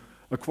to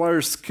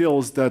acquire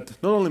skills that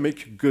not only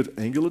make you a good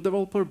Angular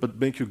developer, but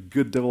make you a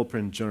good developer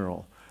in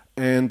general.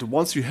 And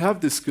once you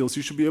have these skills,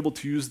 you should be able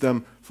to use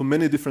them for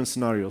many different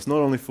scenarios, not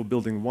only for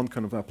building one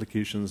kind of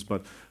applications,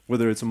 but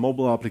whether it's a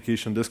mobile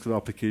application, desktop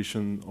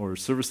application, or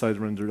server-side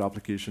rendered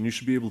application, you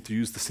should be able to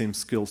use the same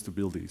skills to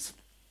build these.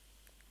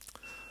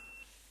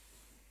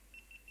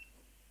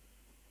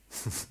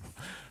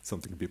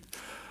 Something beeped.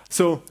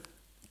 So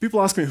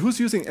people ask me, who's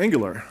using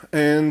Angular?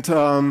 And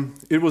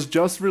it was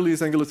just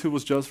released, Angular 2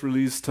 was just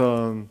released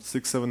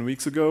 6-7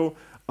 weeks ago.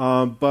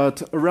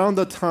 But around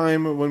that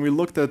time, when we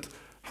looked at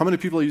how many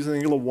people are using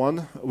Angular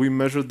 1, we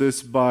measured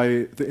this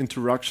by the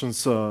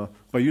interactions,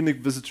 by unique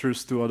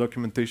visitors to our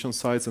documentation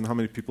sites and how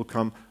many people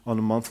come on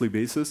a monthly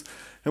basis.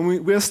 And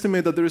we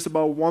estimate that there is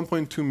about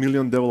 1.2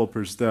 million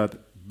developers that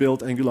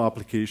build Angular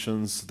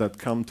applications that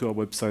come to our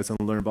websites and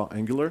learn about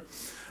Angular.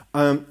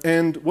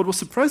 And what was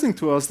surprising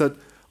to us that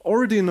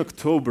already in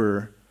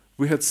October,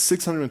 we had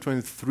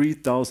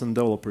 623,000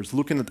 developers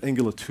looking at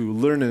Angular 2,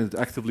 learning it,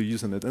 actively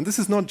using it. And this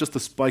is not just a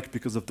spike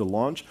because of the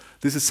launch.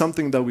 This is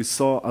something that we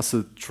saw as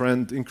a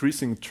trend,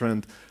 increasing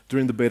trend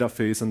during the beta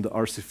phase and the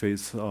RC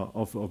phase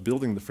of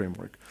building the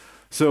framework.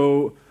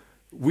 So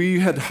we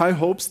had high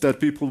hopes that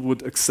people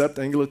would accept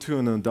Angular 2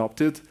 and adopt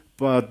it,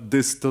 but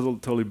this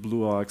totally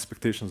blew our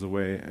expectations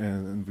away,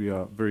 and we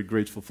are very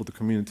grateful for the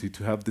community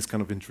to have this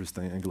kind of interest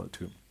in Angular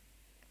 2.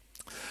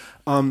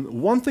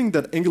 One thing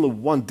that Angular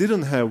 1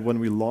 didn't have when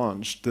we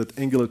launched that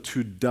Angular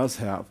 2 does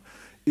have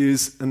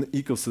is an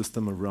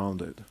ecosystem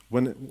around it.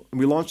 When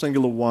we launched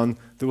Angular 1,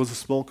 there was a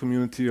small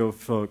community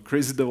of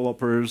crazy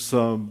developers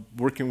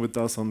working with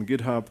us on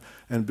GitHub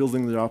and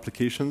building their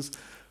applications.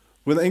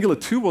 When Angular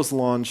 2 was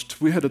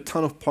launched, we had a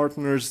ton of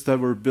partners that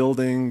were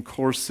building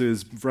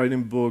courses,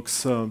 writing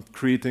books,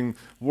 creating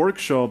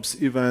workshops,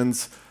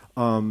 events,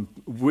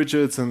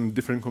 widgets and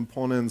different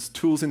components,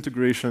 tools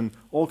integration,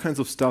 all kinds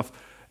of stuff.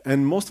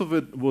 And most of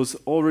it was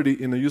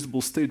already in a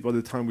usable state by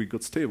the time we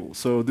got stable.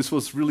 So this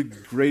was really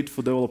great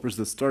for developers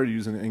that started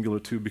using Angular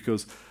 2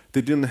 because they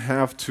didn't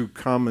have to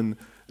come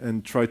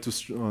and try to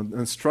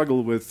and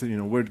struggle with,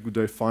 where would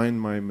I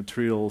find my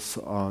materials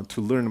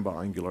to learn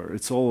about Angular.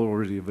 It's all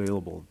already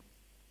available.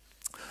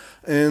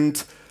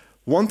 And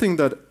one thing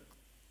that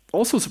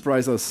also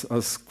surprised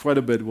us quite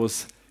a bit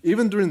was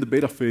even during the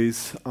beta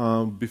phase,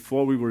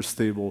 before we were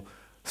stable,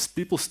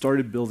 people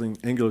started building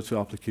Angular 2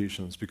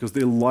 applications because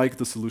they liked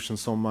the solution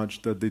so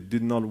much that they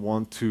did not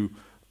want to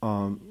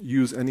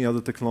use any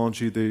other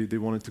technology. They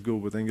wanted to go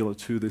with Angular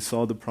 2. They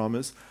saw the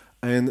promise.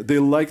 And they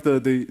liked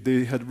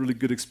they had really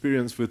good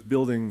experience with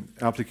building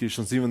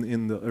applications even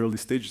in the early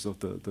stages of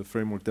the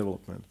framework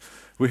development.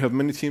 We have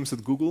many teams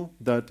at Google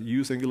that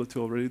use Angular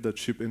 2 already that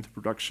ship into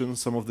production.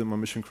 Some of them are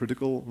mission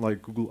critical,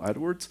 like Google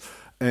AdWords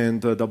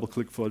and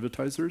DoubleClick for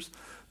advertisers.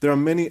 There are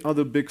many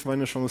other big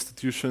financial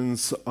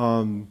institutions,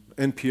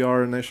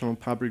 NPR, National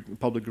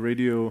Public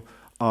Radio,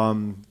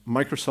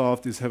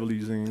 Microsoft is heavily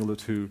using Angular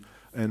 2,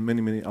 and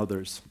many, many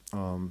others.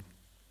 I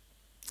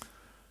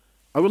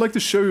would like to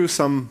show you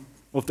some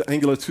of the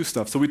Angular 2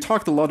 stuff. So we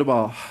talked a lot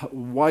about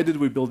why did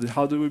we build it,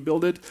 how did we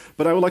build it,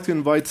 but I would like to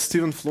invite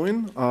Stephen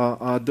Fluin,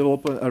 a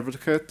developer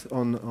advocate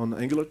on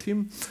Angular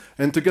team,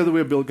 and together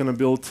we're going to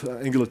build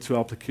Angular 2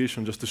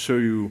 application just to show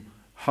you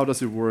how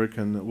does it work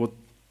and what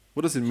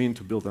does it mean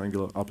to build an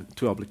Angular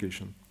 2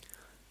 application.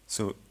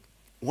 So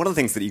one of the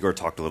things that Igor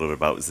talked a little bit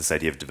about is this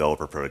idea of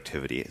developer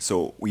productivity.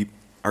 So we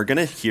are going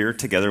to here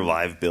together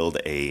live build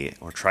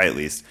or try at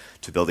least,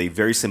 to build a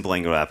very simple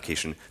Angular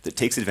application that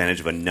takes advantage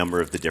of a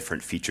number of the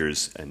different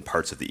features and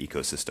parts of the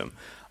ecosystem.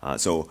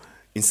 So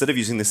instead of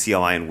using the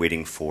CLI and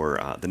waiting for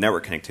the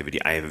network connectivity,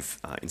 I have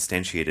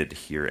instantiated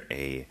here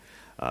a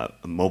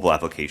mobile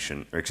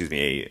application, or excuse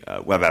me,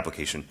 a web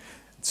application.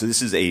 So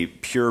this is a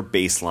pure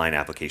baseline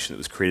application that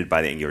was created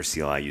by the Angular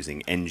CLI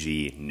using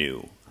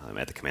ng-new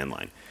at the command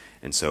line.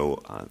 And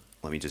so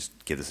let me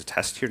just give this a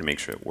test here to make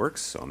sure it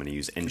works. So I'm going to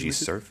use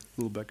ng-serve.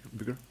 A little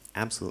bigger?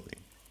 Absolutely.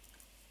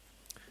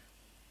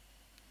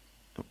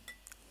 Oh,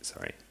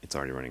 sorry, it's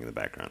already running in the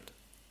background.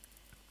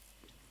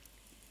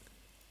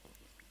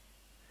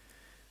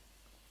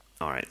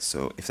 All right,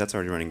 so if that's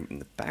already running in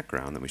the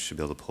background, then we should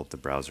be able to pull up the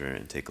browser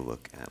and take a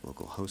look at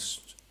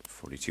localhost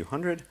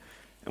 4200.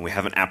 And we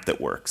have an app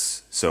that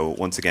works. So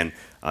once again,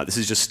 this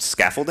is just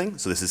scaffolding.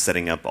 So this is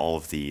setting up all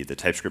of the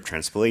TypeScript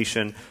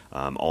transpilation,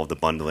 all of the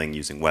bundling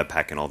using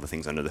Webpack and all the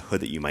things under the hood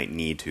that you might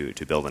need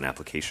to build an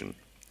application.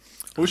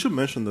 We should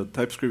mention that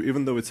TypeScript,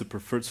 even though it's a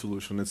preferred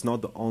solution, it's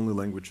not the only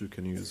language you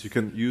can use. You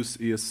can use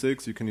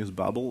ES6, you can use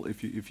Babel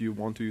if you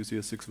want to use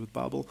ES6 with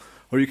Babel,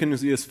 or you can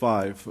use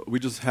ES5.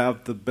 We just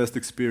have the best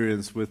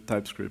experience with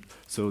TypeScript,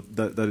 so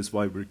that is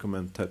why we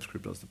recommend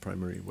TypeScript as the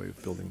primary way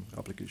of building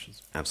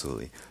applications.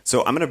 Absolutely.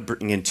 So I'm going to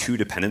bring in two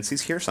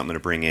dependencies here. So I'm going to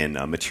bring in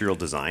material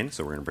design.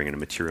 So we're going to bring in a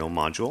material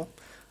module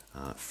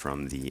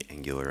from the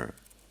Angular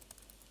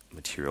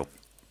material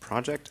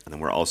project, and then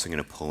we're also going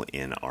to pull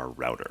in our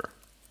router.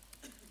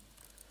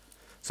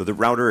 So the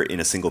router in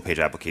a single-page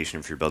application,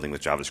 if you're building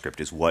with JavaScript,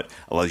 is what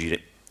allows you to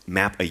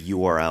map a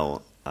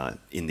URL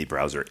in the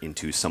browser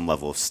into some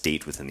level of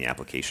state within the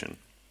application.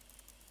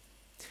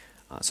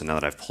 So now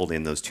that I've pulled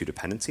in those two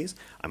dependencies,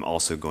 I'm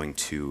also going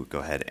to go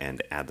ahead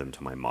and add them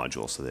to my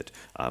module so that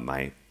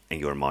my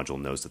Angular module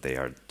knows that they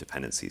are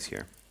dependencies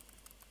here.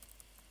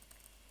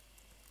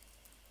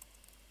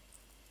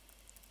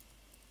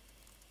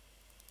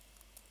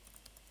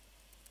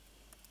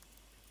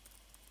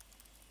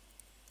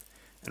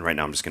 And right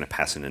now I'm just going to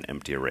pass in an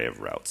empty array of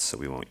routes, so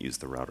we won't use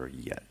the router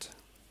yet.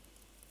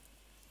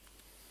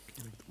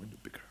 Can you make the window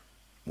bigger?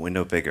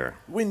 Window bigger.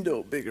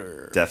 Window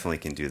bigger. Definitely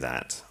can do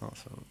that.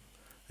 Awesome.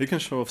 You can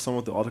show off some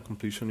of the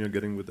auto-completion you're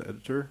getting with the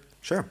editor.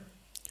 Sure.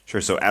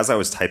 Sure. So as I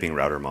was typing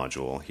router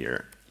module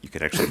here, you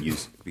could actually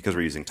use, because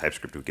we're using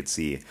TypeScript, we could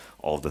see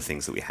all of the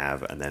things that we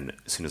have. And then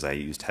as soon as I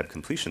use tab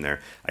completion there,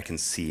 I can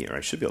see, or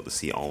I should be able to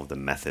see all of the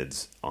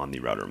methods on the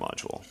router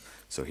module.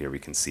 So here we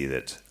can see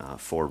that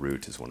for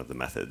root is one of the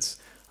methods,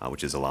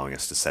 which is allowing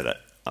us to set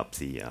up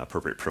the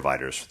appropriate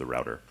providers for the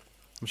router.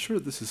 I'm sure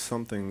this is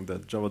something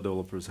that Java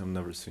developers have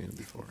never seen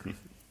before.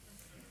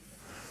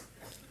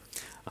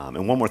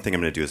 And one more thing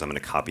I'm going to do is I'm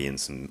going to copy in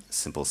some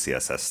simple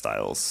CSS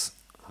styles.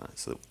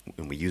 So that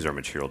when we use our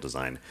material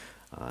design,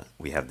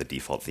 we have the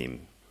default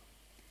theme.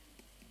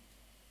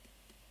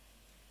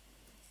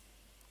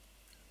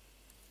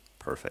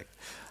 Perfect.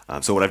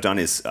 So what I've done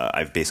is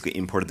I've basically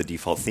imported the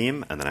default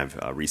theme, and then I've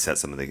reset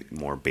some of the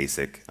more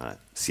basic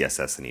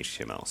CSS and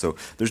HTML. So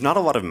there's not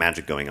a lot of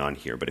magic going on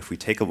here, but if we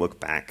take a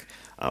look back,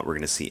 we're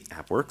going to see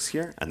AppWorks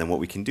here, and then what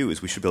we can do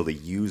is we should be able to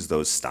use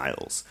those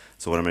styles.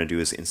 So what I'm going to do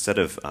is instead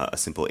of a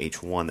simple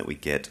H1 that we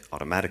get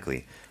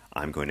automatically,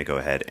 I'm going to go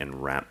ahead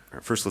and wrap.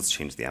 First, let's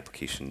change the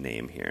application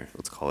name here.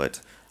 Let's call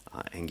it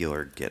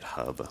Angular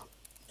GitHub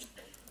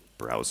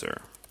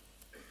Browser.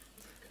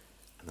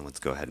 And then let's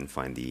go ahead and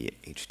find the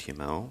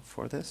HTML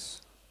for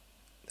this.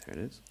 There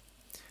it is.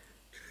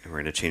 And we're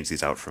going to change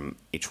these out from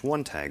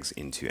H1 tags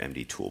into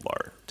MD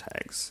toolbar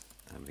tags.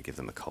 And I'm going to give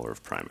them a color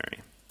of primary.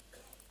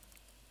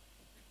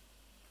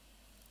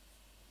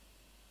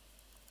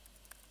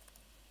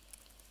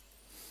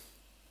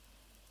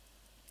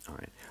 All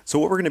right. So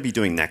what we're going to be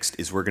doing next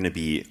is we're going to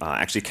be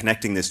actually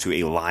connecting this to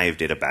a live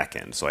data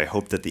backend. So I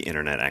hope that the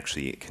internet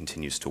actually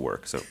continues to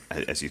work. So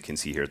as you can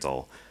see here, it's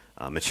all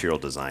material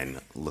design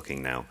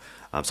looking now.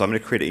 So I'm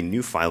going to create a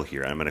new file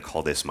here, and I'm going to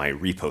call this my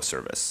repo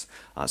service.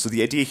 So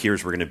the idea here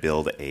is we're going to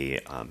build a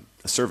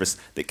service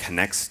that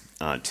connects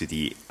to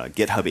the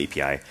GitHub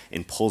API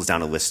and pulls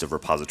down a list of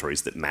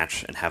repositories that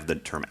match and have the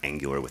term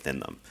Angular within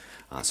them.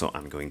 So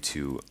I'm going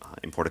to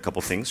import a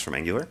couple things from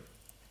Angular.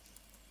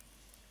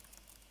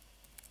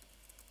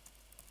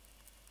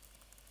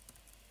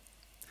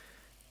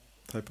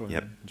 Typo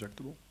Yep.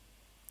 injectable?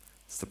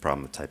 It's the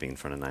problem with typing in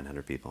front of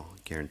 900 people.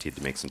 Guaranteed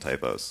to make some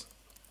typos.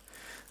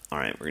 All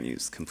right, we're going to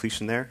use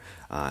completion there.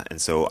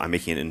 And so I'm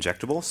making it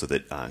injectable so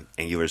that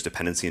Angular's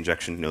dependency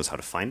injection knows how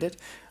to find it.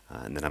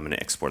 And then I'm going to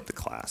export the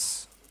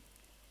class.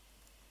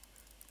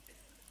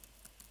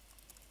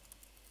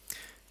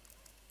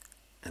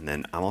 And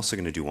then I'm also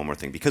going to do one more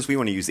thing. Because we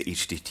want to use the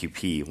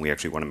HTTP, we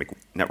actually want to make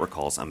network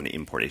calls, I'm going to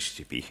import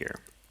HTTP here.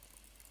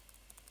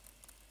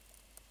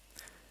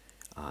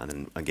 And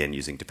then again,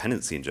 using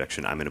dependency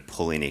injection, I'm going to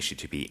pull in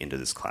HTTP into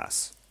this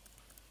class.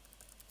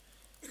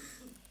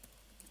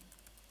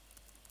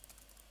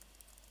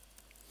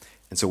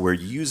 And so we're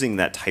using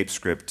that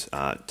TypeScript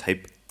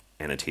type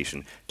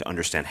annotation to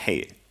understand,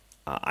 hey,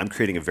 I'm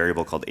creating a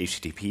variable called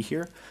HTTP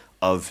here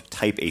of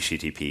type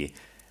HTTP,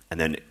 and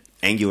then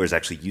Angular is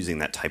actually using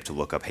that type to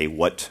look up, hey,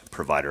 what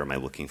provider am I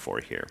looking for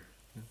here?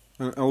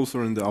 And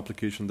also in the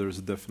application, there's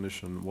a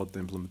definition what the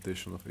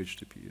implementation of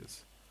HTTP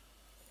is.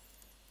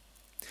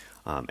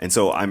 And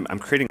so I'm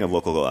creating a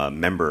local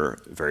member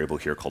variable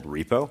here called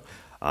repo.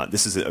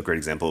 This is a great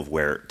example of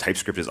where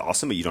TypeScript is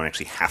awesome, but you don't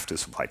actually have to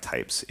supply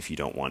types if you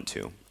don't want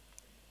to.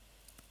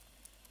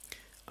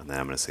 And then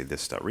I'm going to say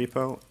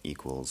this.repo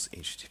equals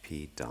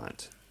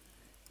http.get.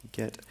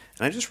 And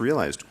I just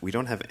realized we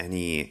don't have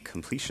any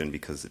completion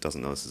because it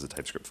doesn't know this is a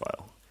TypeScript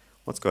file.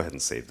 Let's go ahead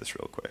and save this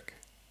real quick.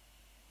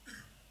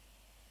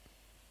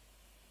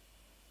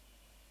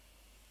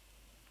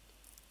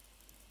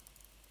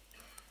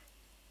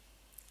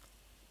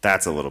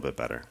 That's a little bit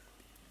better.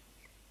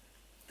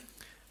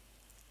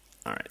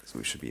 All right, so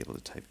we should be able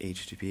to type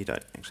http.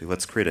 Actually,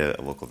 let's create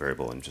a local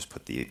variable and just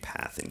put the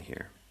path in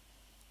here.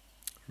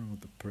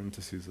 With the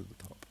parentheses at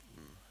the top,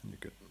 and you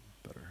get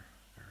better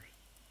errors.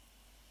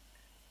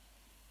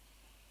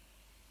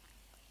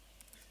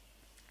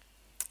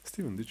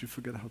 Steven, did you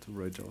forget how to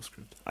write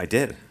JavaScript? I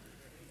did,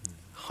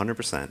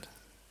 100%.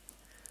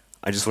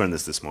 I just learned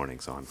this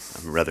morning, so I'm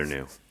rather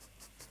new.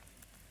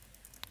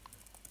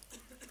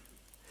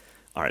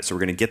 All right, so we're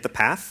going to get the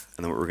path,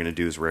 and then what we're going to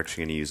do is we're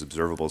actually going to use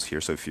observables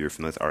here. So if you're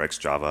familiar with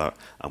RxJava,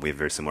 we have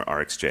very similar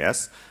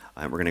RxJS.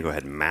 We're going to go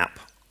ahead and map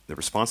the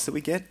response that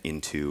we get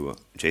into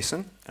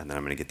JSON, and then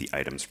I'm going to get the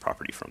items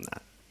property from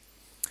that.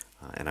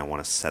 And I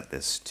want to set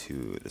this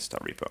to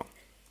this.repo.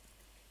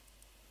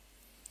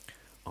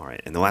 All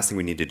right, and the last thing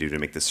we need to do to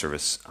make this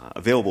service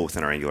available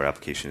within our Angular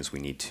application is we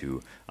need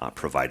to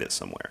provide it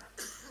somewhere.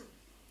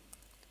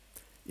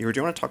 Igor, do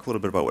you want to talk a little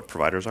bit about what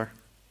providers are?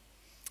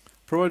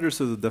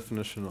 Providers is a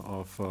definition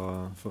of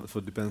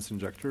for dependency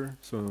injector.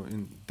 So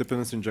in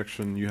dependency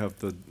injection, you have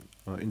the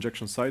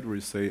injection side where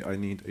you say, I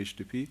need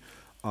HTTP.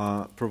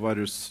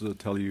 Providers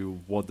tell you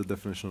what the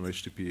definition of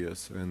HTTP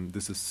is. And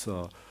this is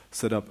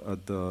set up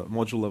at the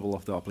module level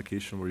of the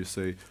application where you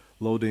say,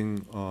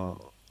 loading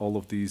all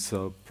of these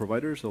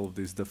providers, all of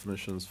these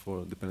definitions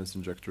for dependency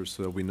injectors,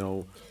 so we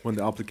know when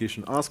the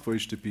application asks for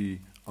HTTP,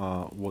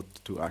 what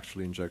to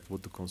actually inject,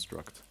 what to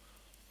construct.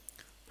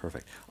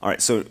 Perfect. All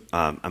right, so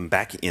I'm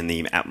back in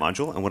the app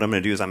module, and what I'm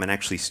going to do is I'm going to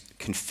actually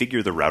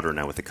configure the router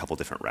now with a couple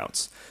different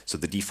routes. So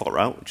the default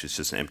route, which is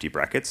just an empty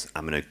brackets,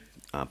 I'm going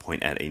to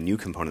point at a new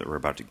component that we're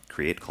about to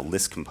create called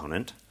list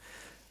component,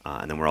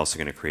 and then we're also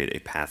going to create a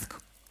path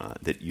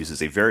that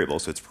uses a variable,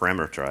 so it's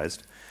parameterized,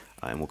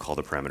 and we'll call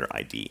the parameter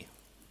ID.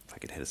 If I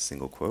could hit a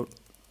single quote.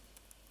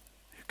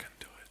 You can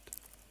do it.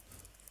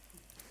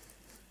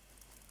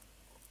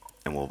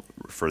 And we'll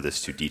refer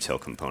this to detail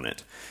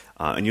component.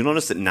 And you'll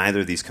notice that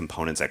neither of these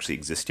components actually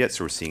exist yet,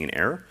 so we're seeing an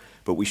error.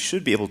 But we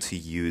should be able to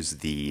use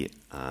the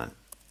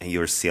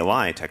Angular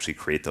CLI to actually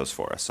create those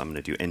for us. So I'm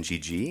going to do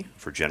ngg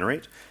for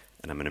generate,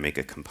 and I'm going to make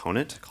a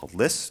component called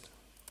list.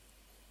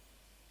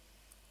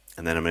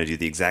 And then I'm going to do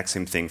the exact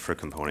same thing for a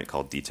component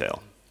called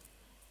detail.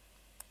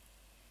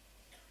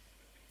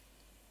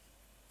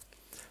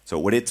 So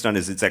what it's done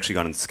is it's actually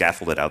gone and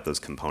scaffolded out those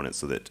components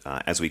so that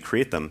as we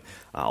create them,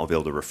 I'll be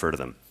able to refer to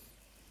them.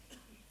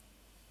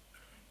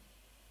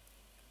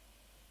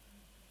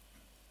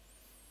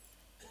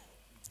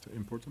 To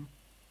import them?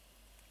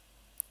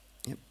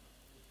 Yep.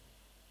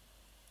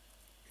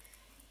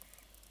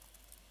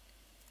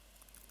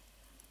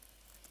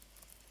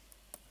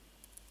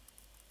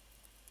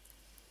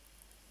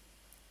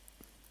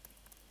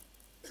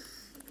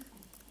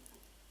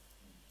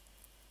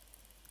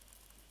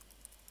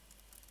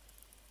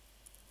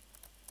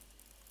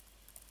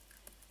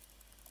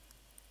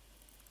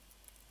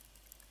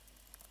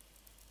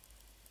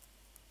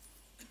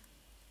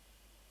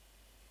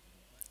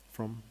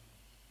 From?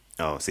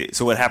 Oh, see.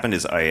 So what happened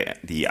is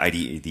the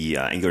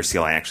Angular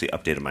CLI actually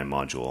updated my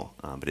module,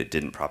 but it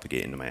didn't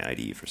propagate into my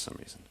IDE for some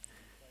reason.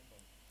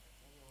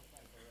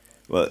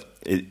 Well,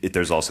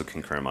 there's also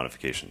concurrent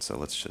modification, so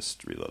let's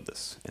just reload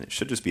this. And it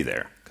should just be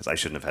there, because I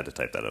shouldn't have had to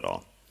type that at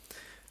all.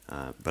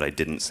 But I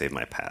didn't save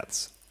my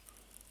paths.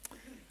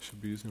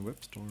 Should be using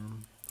WebStorm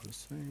for the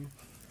same.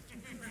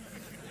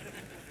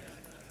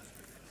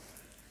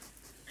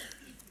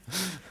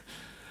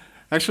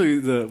 Actually,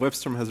 the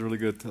WebStorm has really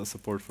good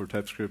support for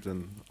TypeScript,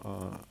 and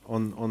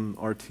on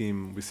our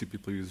team, we see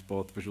people use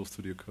both Visual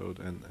Studio Code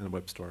and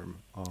WebStorm.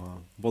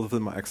 Both of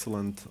them are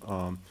excellent,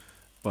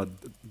 but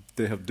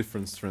they have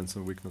different strengths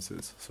and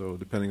weaknesses. So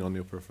depending on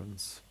your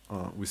preference,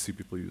 we see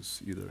people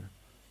use either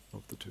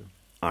of the two.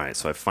 All right,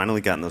 so I've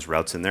finally gotten those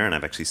routes in there, and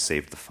I've actually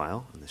saved the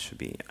file, and this should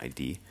be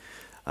ID.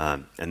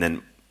 And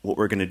then what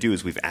we're going to do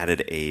is we've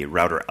added a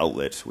router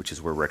outlet, which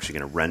is where we're actually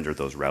going to render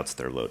those routes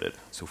that are loaded.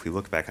 So if we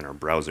look back in our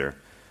browser,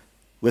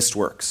 list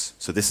works.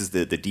 So this is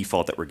the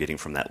default that we're getting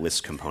from that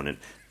list component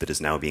that is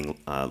now being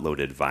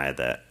loaded via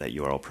that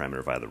URL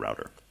parameter via the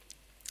router.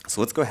 So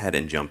let's go ahead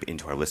and jump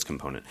into our list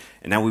component.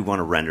 And now we want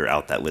to render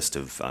out that list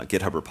of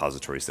GitHub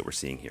repositories that we're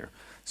seeing here.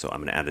 So I'm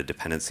going to add a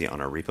dependency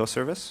on our repo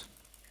service.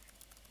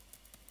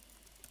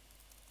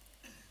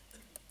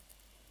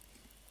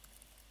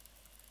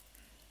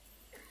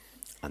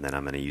 And then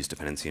I'm going to use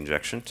dependency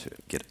injection to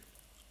get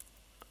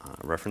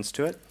a reference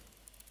to it.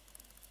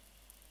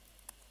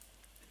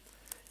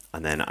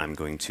 And then I'm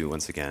going to,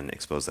 once again,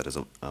 expose that as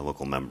a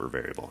local member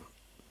variable.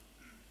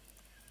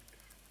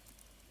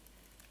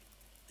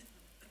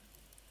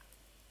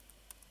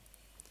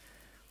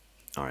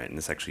 All right, and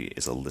this actually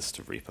is a list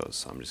of repos,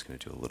 so I'm just going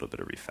to do a little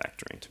bit of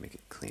refactoring to make it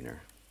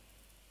cleaner.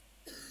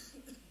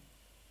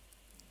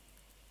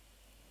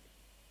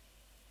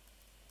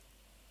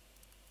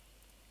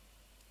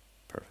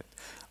 Perfect.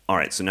 All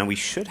right, so now we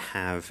should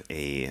have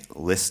a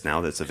list now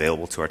that's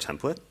available to our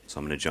template. So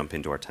I'm going to jump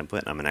into our template,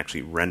 and I'm going to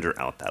actually render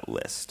out that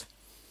list.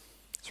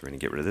 So we're going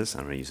to get rid of this.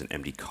 I'm going to use an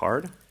empty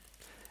card,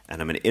 and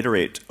I'm going to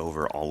iterate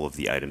over all of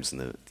the items in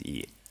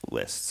the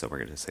list. So we're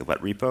going to say let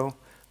repo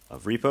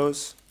of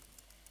repos,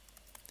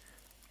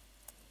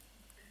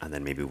 and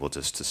then maybe we'll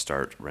just, to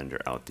start, render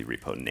out the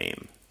repo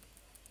name.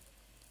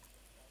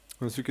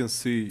 As you can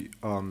see,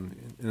 in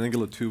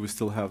Angular 2, we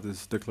still have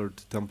this declared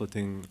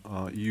templating,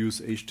 use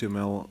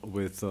HTML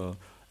with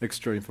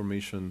extra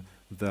information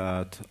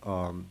that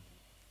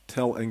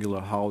tell Angular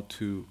how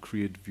to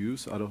create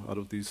views out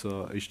of these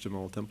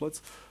HTML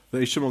templates. The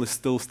HTML is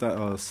still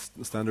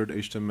standard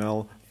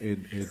HTML.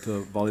 It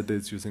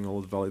validates using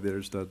all the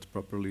validators that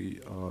properly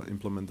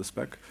implement the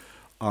spec.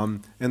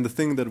 And the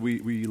thing that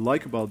we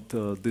like about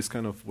this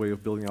kind of way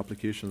of building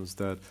applications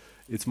that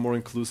it's more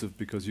inclusive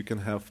because you can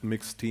have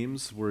mixed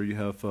teams where you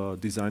have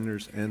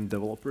designers and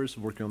developers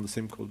working on the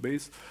same code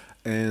base.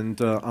 And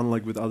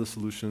unlike with other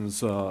solutions,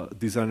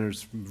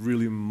 designers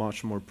really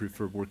much more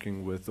prefer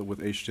working with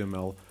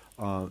HTML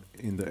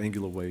in the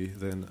Angular way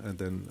than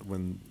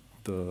when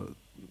the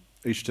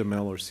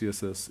HTML or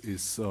CSS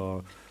is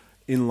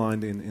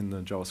inlined in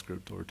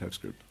JavaScript or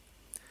TypeScript.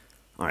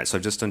 All right, so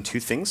I've just done two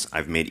things.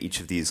 I've made each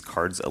of these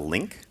cards a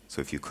link. So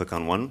if you click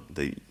on one,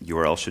 the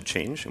URL should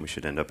change, and we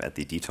should end up at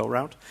the detail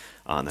route.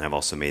 And then I've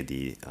also made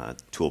the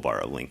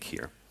toolbar a link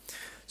here.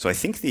 So I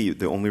think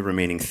the only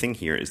remaining thing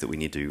here is that we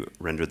need to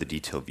render the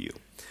detail view.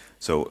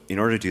 So in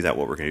order to do that,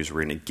 what we're going to do is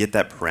we're going to get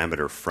that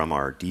parameter from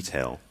our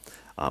detail,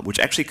 which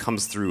actually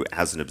comes through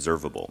as an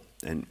observable.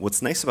 And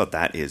what's nice about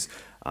that is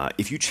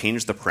if you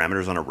change the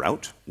parameters on a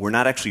route, we're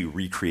not actually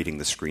recreating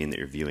the screen that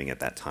you're viewing at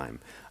that time.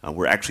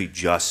 We're actually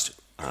just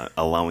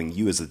allowing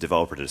you as a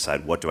developer to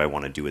decide what do I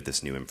want to do with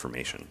this new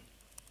information.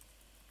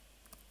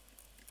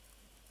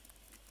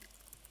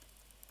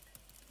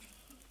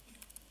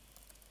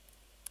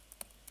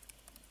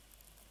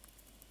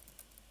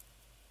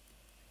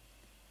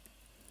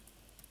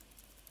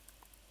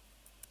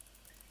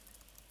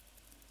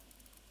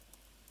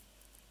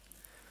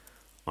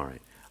 All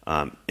right.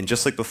 And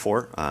just like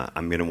before,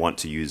 I'm going to want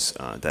to use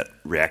that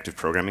reactive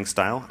programming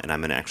style, and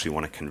I'm going to actually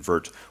want to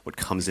convert what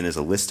comes in as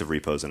a list of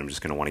repos, and I'm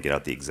just going to want to get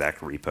out the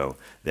exact repo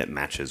that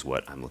matches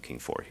what I'm looking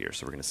for here.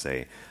 So we're going to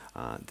say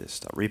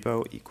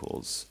this.repo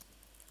equals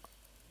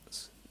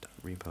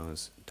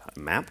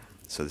repos.map.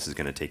 So this is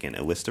going to take in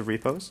a list of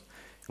repos.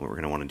 And what we're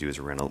going to want to do is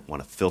we're going to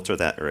want to filter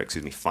that, or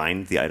excuse me,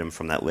 find the item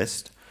from that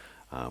list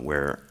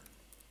where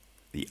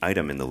the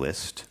item in the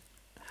list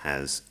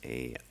has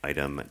a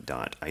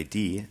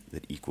item.id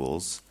that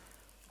equals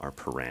our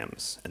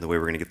params. And the way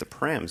we're going to get the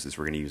params is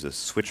we're going to use a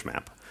switch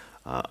map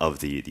of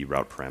the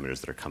route parameters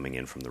that are coming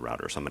in from the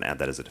router. So I'm going to add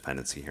that as a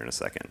dependency here in a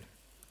second.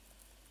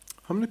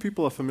 How many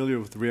people are familiar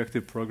with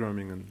reactive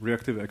programming and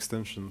reactive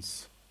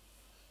extensions?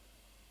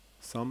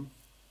 Some?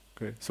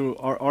 Okay. So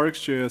our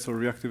RxJS, or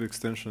reactive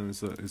extension,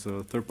 is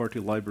a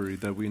third-party library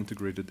that we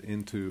integrated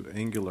into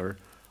Angular,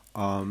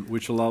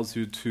 which allows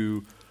you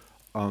to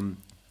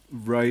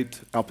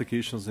write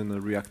applications in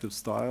a reactive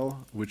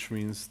style, which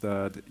means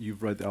that you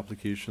write the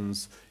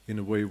applications in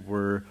a way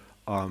where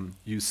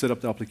you set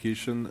up the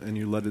application and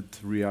you let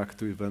it react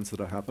to events that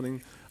are happening.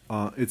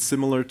 It's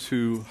similar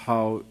to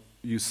how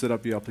you set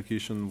up the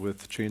application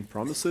with chain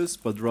promises,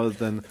 but rather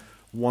than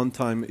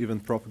one-time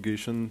event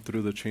propagation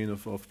through the chain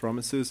of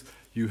promises,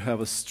 you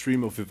have a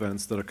stream of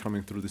events that are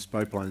coming through these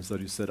pipelines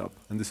that you set up.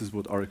 And this is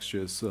what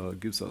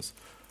RxJS gives us.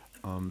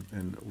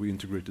 And we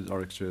integrated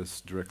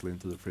RxJS directly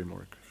into the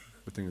framework.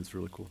 I think it's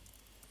really cool.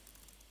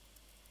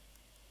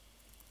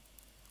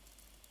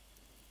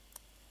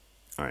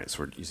 All right, so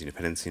we're using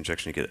dependency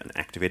injection to get an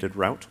activated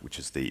route, which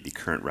is the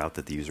current route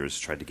that the user has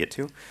tried to get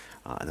to.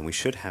 And then we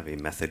should have a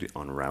method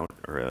on route,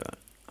 or an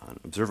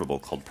observable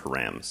called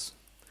params.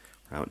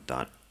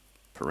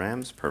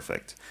 Route.params,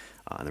 perfect.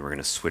 And then we're going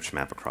to switch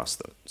map across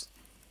those.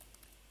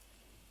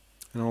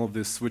 And all of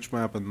this switch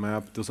map and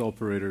map, those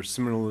operators,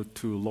 similar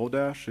to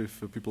Lodash,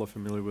 if people are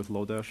familiar with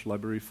Lodash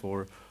library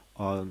for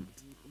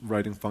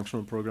writing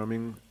functional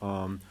programming,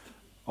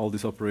 all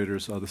these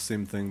operators are the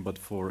same thing, but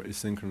for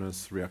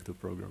asynchronous reactive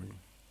programming.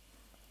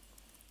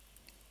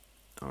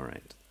 All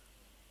right.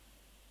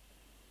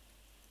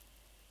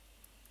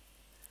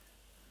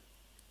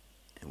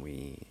 And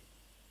we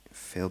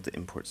failed to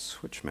import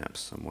switch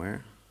maps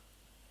somewhere.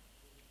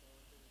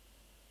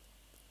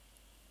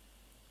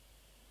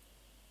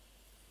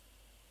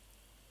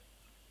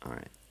 All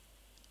right.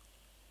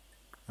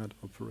 Add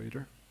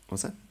operator.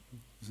 What's that?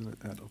 Isn't it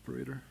add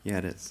operator? Yeah,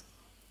 it is.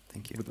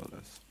 Thank you. Without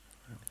S.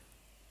 Yeah.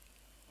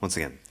 Once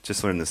again,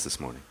 just learned this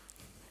morning.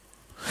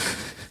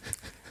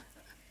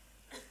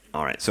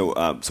 All right,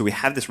 so we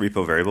have this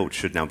repo variable, which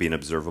should now be an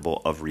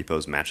observable of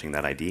repos matching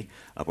that ID.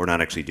 We're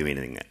not actually doing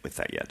anything with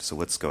that yet. So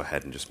let's go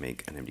ahead and just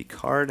make an empty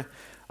card.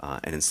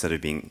 And instead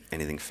of being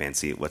anything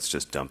fancy, let's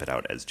just dump it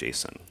out as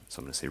JSON. So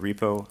I'm going to say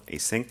repo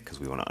async,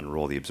 because we want to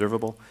unroll the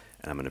observable,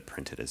 and I'm going to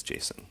print it as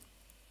JSON.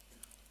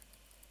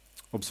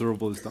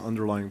 Observable is the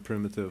underlying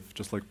primitive,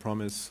 just like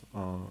promise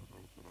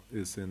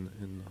is in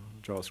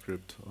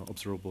JavaScript.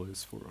 Observable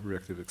is for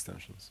reactive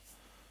extensions.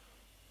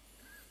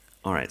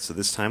 All right, so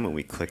this time when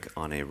we click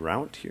on a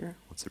route here,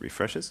 once it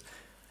refreshes,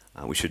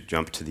 we should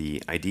jump to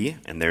the ID,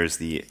 and there's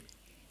the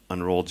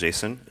unrolled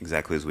JSON,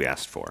 exactly as we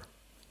asked for.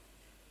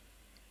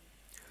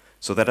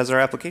 So that is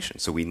our application.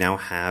 So we now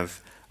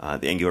have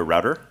the Angular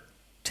router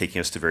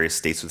taking us to various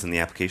states within the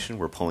application.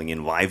 We're pulling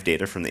in live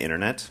data from the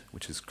internet,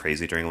 which is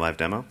crazy during a live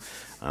demo.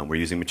 We're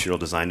using material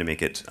design to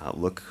make it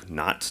look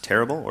not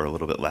terrible, or a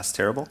little bit less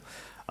terrible.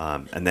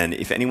 And then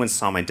if anyone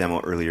saw my demo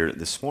earlier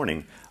this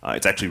morning,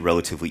 it's actually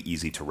relatively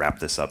easy to wrap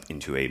this up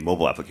into a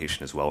mobile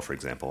application as well, for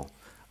example.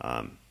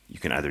 You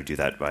can either do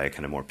that by a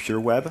kind of more pure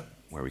web,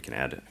 where we can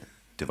add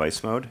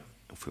device mode,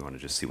 if we want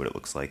to just see what it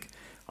looks like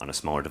on a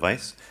smaller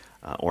device.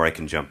 Or I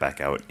can jump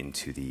back out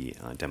into the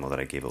demo that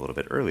I gave a little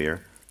bit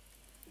earlier.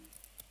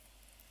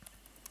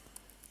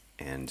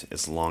 And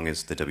as long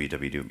as the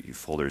www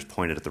folder is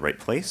pointed at the right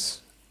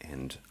place,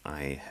 and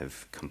I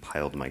have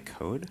compiled my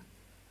code,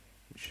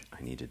 which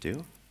I need to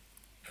do.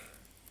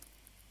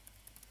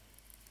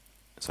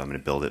 So I'm going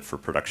to build it for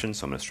production,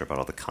 so I'm going to strip out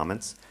all the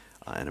comments,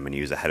 and I'm going to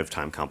use ahead of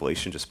time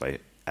compilation just by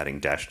adding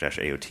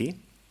 --AOT.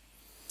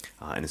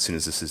 And as soon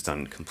as this is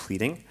done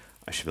completing,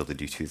 I should be able to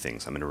do two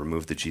things. I'm going to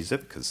remove the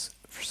gzip because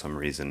for some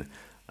reason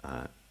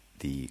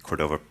the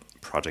Cordova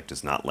project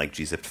does not like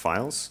gzipped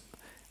files.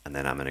 And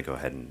then I'm going to go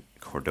ahead and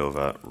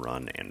Cordova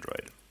run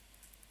Android.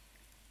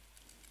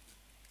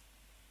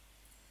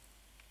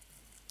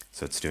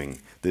 So it's doing,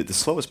 the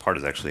slowest part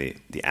is actually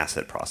the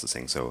asset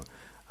processing. So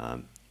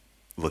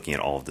looking at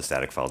all of the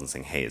static files and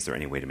saying, hey, is there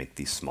any way to make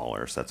these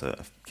smaller? So that's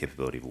a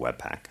capability of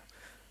Webpack.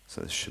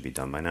 So this should be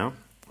done by now.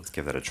 Let's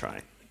give that a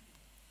try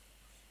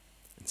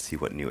and see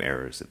what new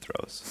errors it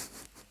throws.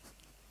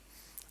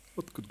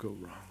 What could go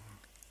wrong?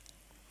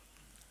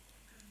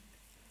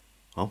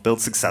 Well,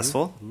 build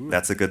successful. Ooh.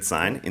 That's a good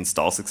sign.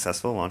 Install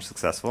successful, launch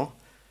successful.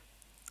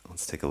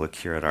 Let's take a look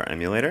here at our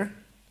emulator.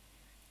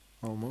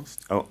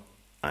 Almost. Oh,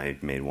 I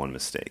made one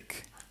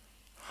mistake.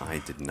 I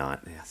did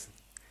not. Yes.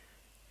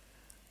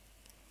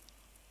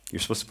 You're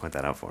supposed to point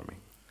that out for me.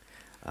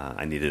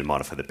 I needed to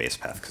modify the base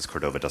path because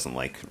Cordova doesn't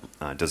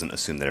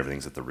assume that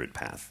everything's at the root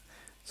path.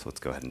 So let's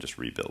go ahead and just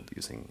rebuild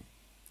using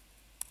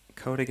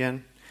code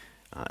again.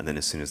 And then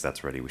as soon as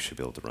that's ready, we should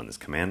be able to run this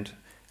command.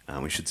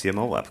 We should see a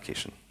mobile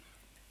application.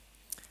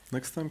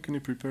 Next time, can you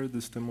prepare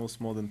this demos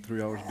more than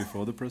 3 hours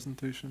before the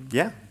presentation?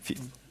 Yeah,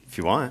 if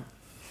you want.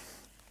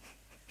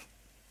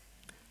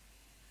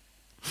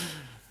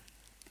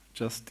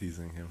 Just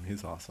teasing him.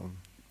 He's awesome.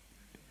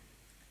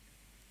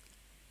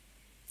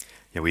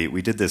 Yeah,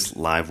 we did this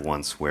live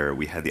once where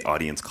we had the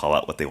audience call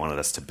out what they wanted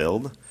us to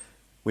build.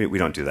 We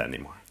don't do that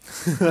anymore.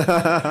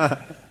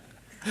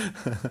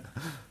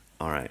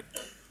 All right.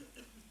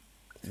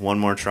 One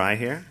more try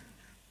here.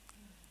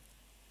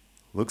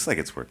 Looks like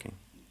it's working.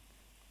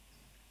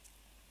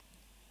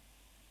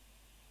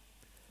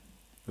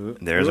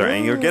 There's our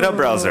Angular GitHub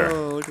browser.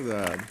 Oh, look at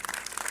that.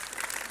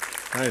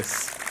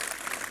 Nice.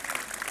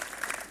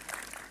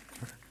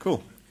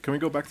 Cool. Can we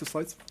go back to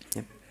slides?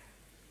 Yep.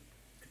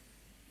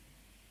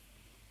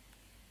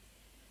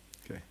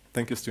 Okay.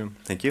 Thank you, Stu.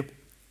 Thank you.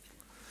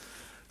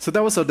 So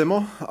that was our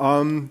demo.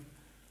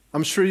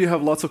 I'm sure you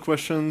have lots of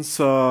questions,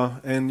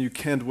 and you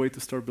can't wait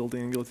to start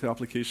building Angular 2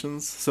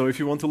 applications. So if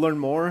you want to learn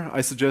more, I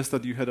suggest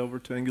that you head over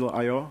to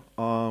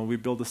Angular.io. We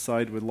built a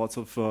site with lots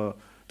of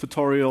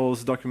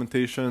tutorials,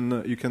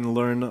 documentation. You can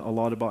learn a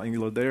lot about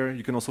Angular there.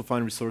 You can also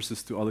find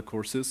resources to other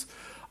courses.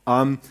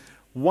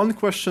 One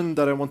question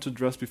that I want to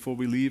address before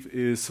we leave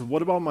is,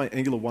 what about my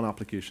Angular 1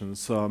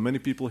 applications? Many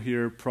people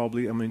here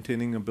probably are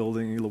maintaining and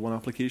building Angular 1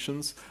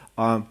 applications.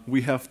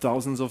 We have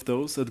thousands of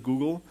those at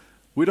Google.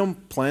 We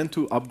don't plan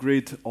to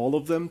upgrade all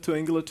of them to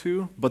Angular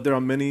 2, but there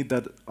are many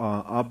that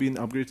are being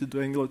upgraded to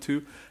Angular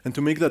 2. And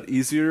to make that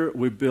easier,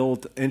 we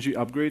built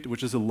ng-upgrade,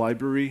 which is a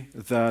library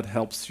that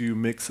helps you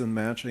mix and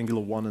match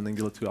Angular 1 and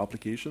Angular 2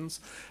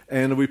 applications.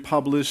 And we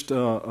published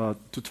a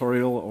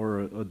tutorial or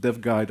a dev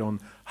guide on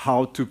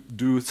how to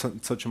do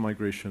such a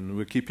migration.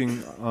 We're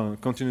keeping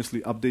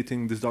continuously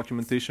updating this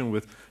documentation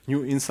with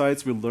new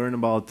insights. We'll learn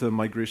about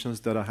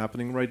migrations that are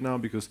happening right now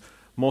because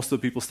most of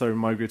the people started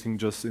migrating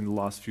just in the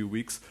last few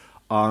weeks.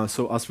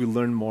 So as we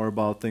learn more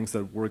about things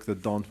that work,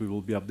 that don't, we will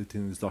be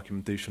updating this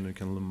documentation. You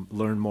can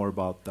learn more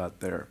about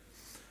that there.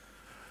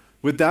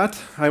 With that,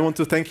 I want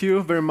to thank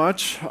you very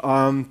much.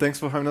 Thanks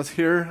for having us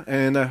here,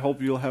 and I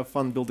hope you'll have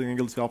fun building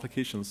Angular 2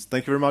 applications.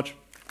 Thank you very much.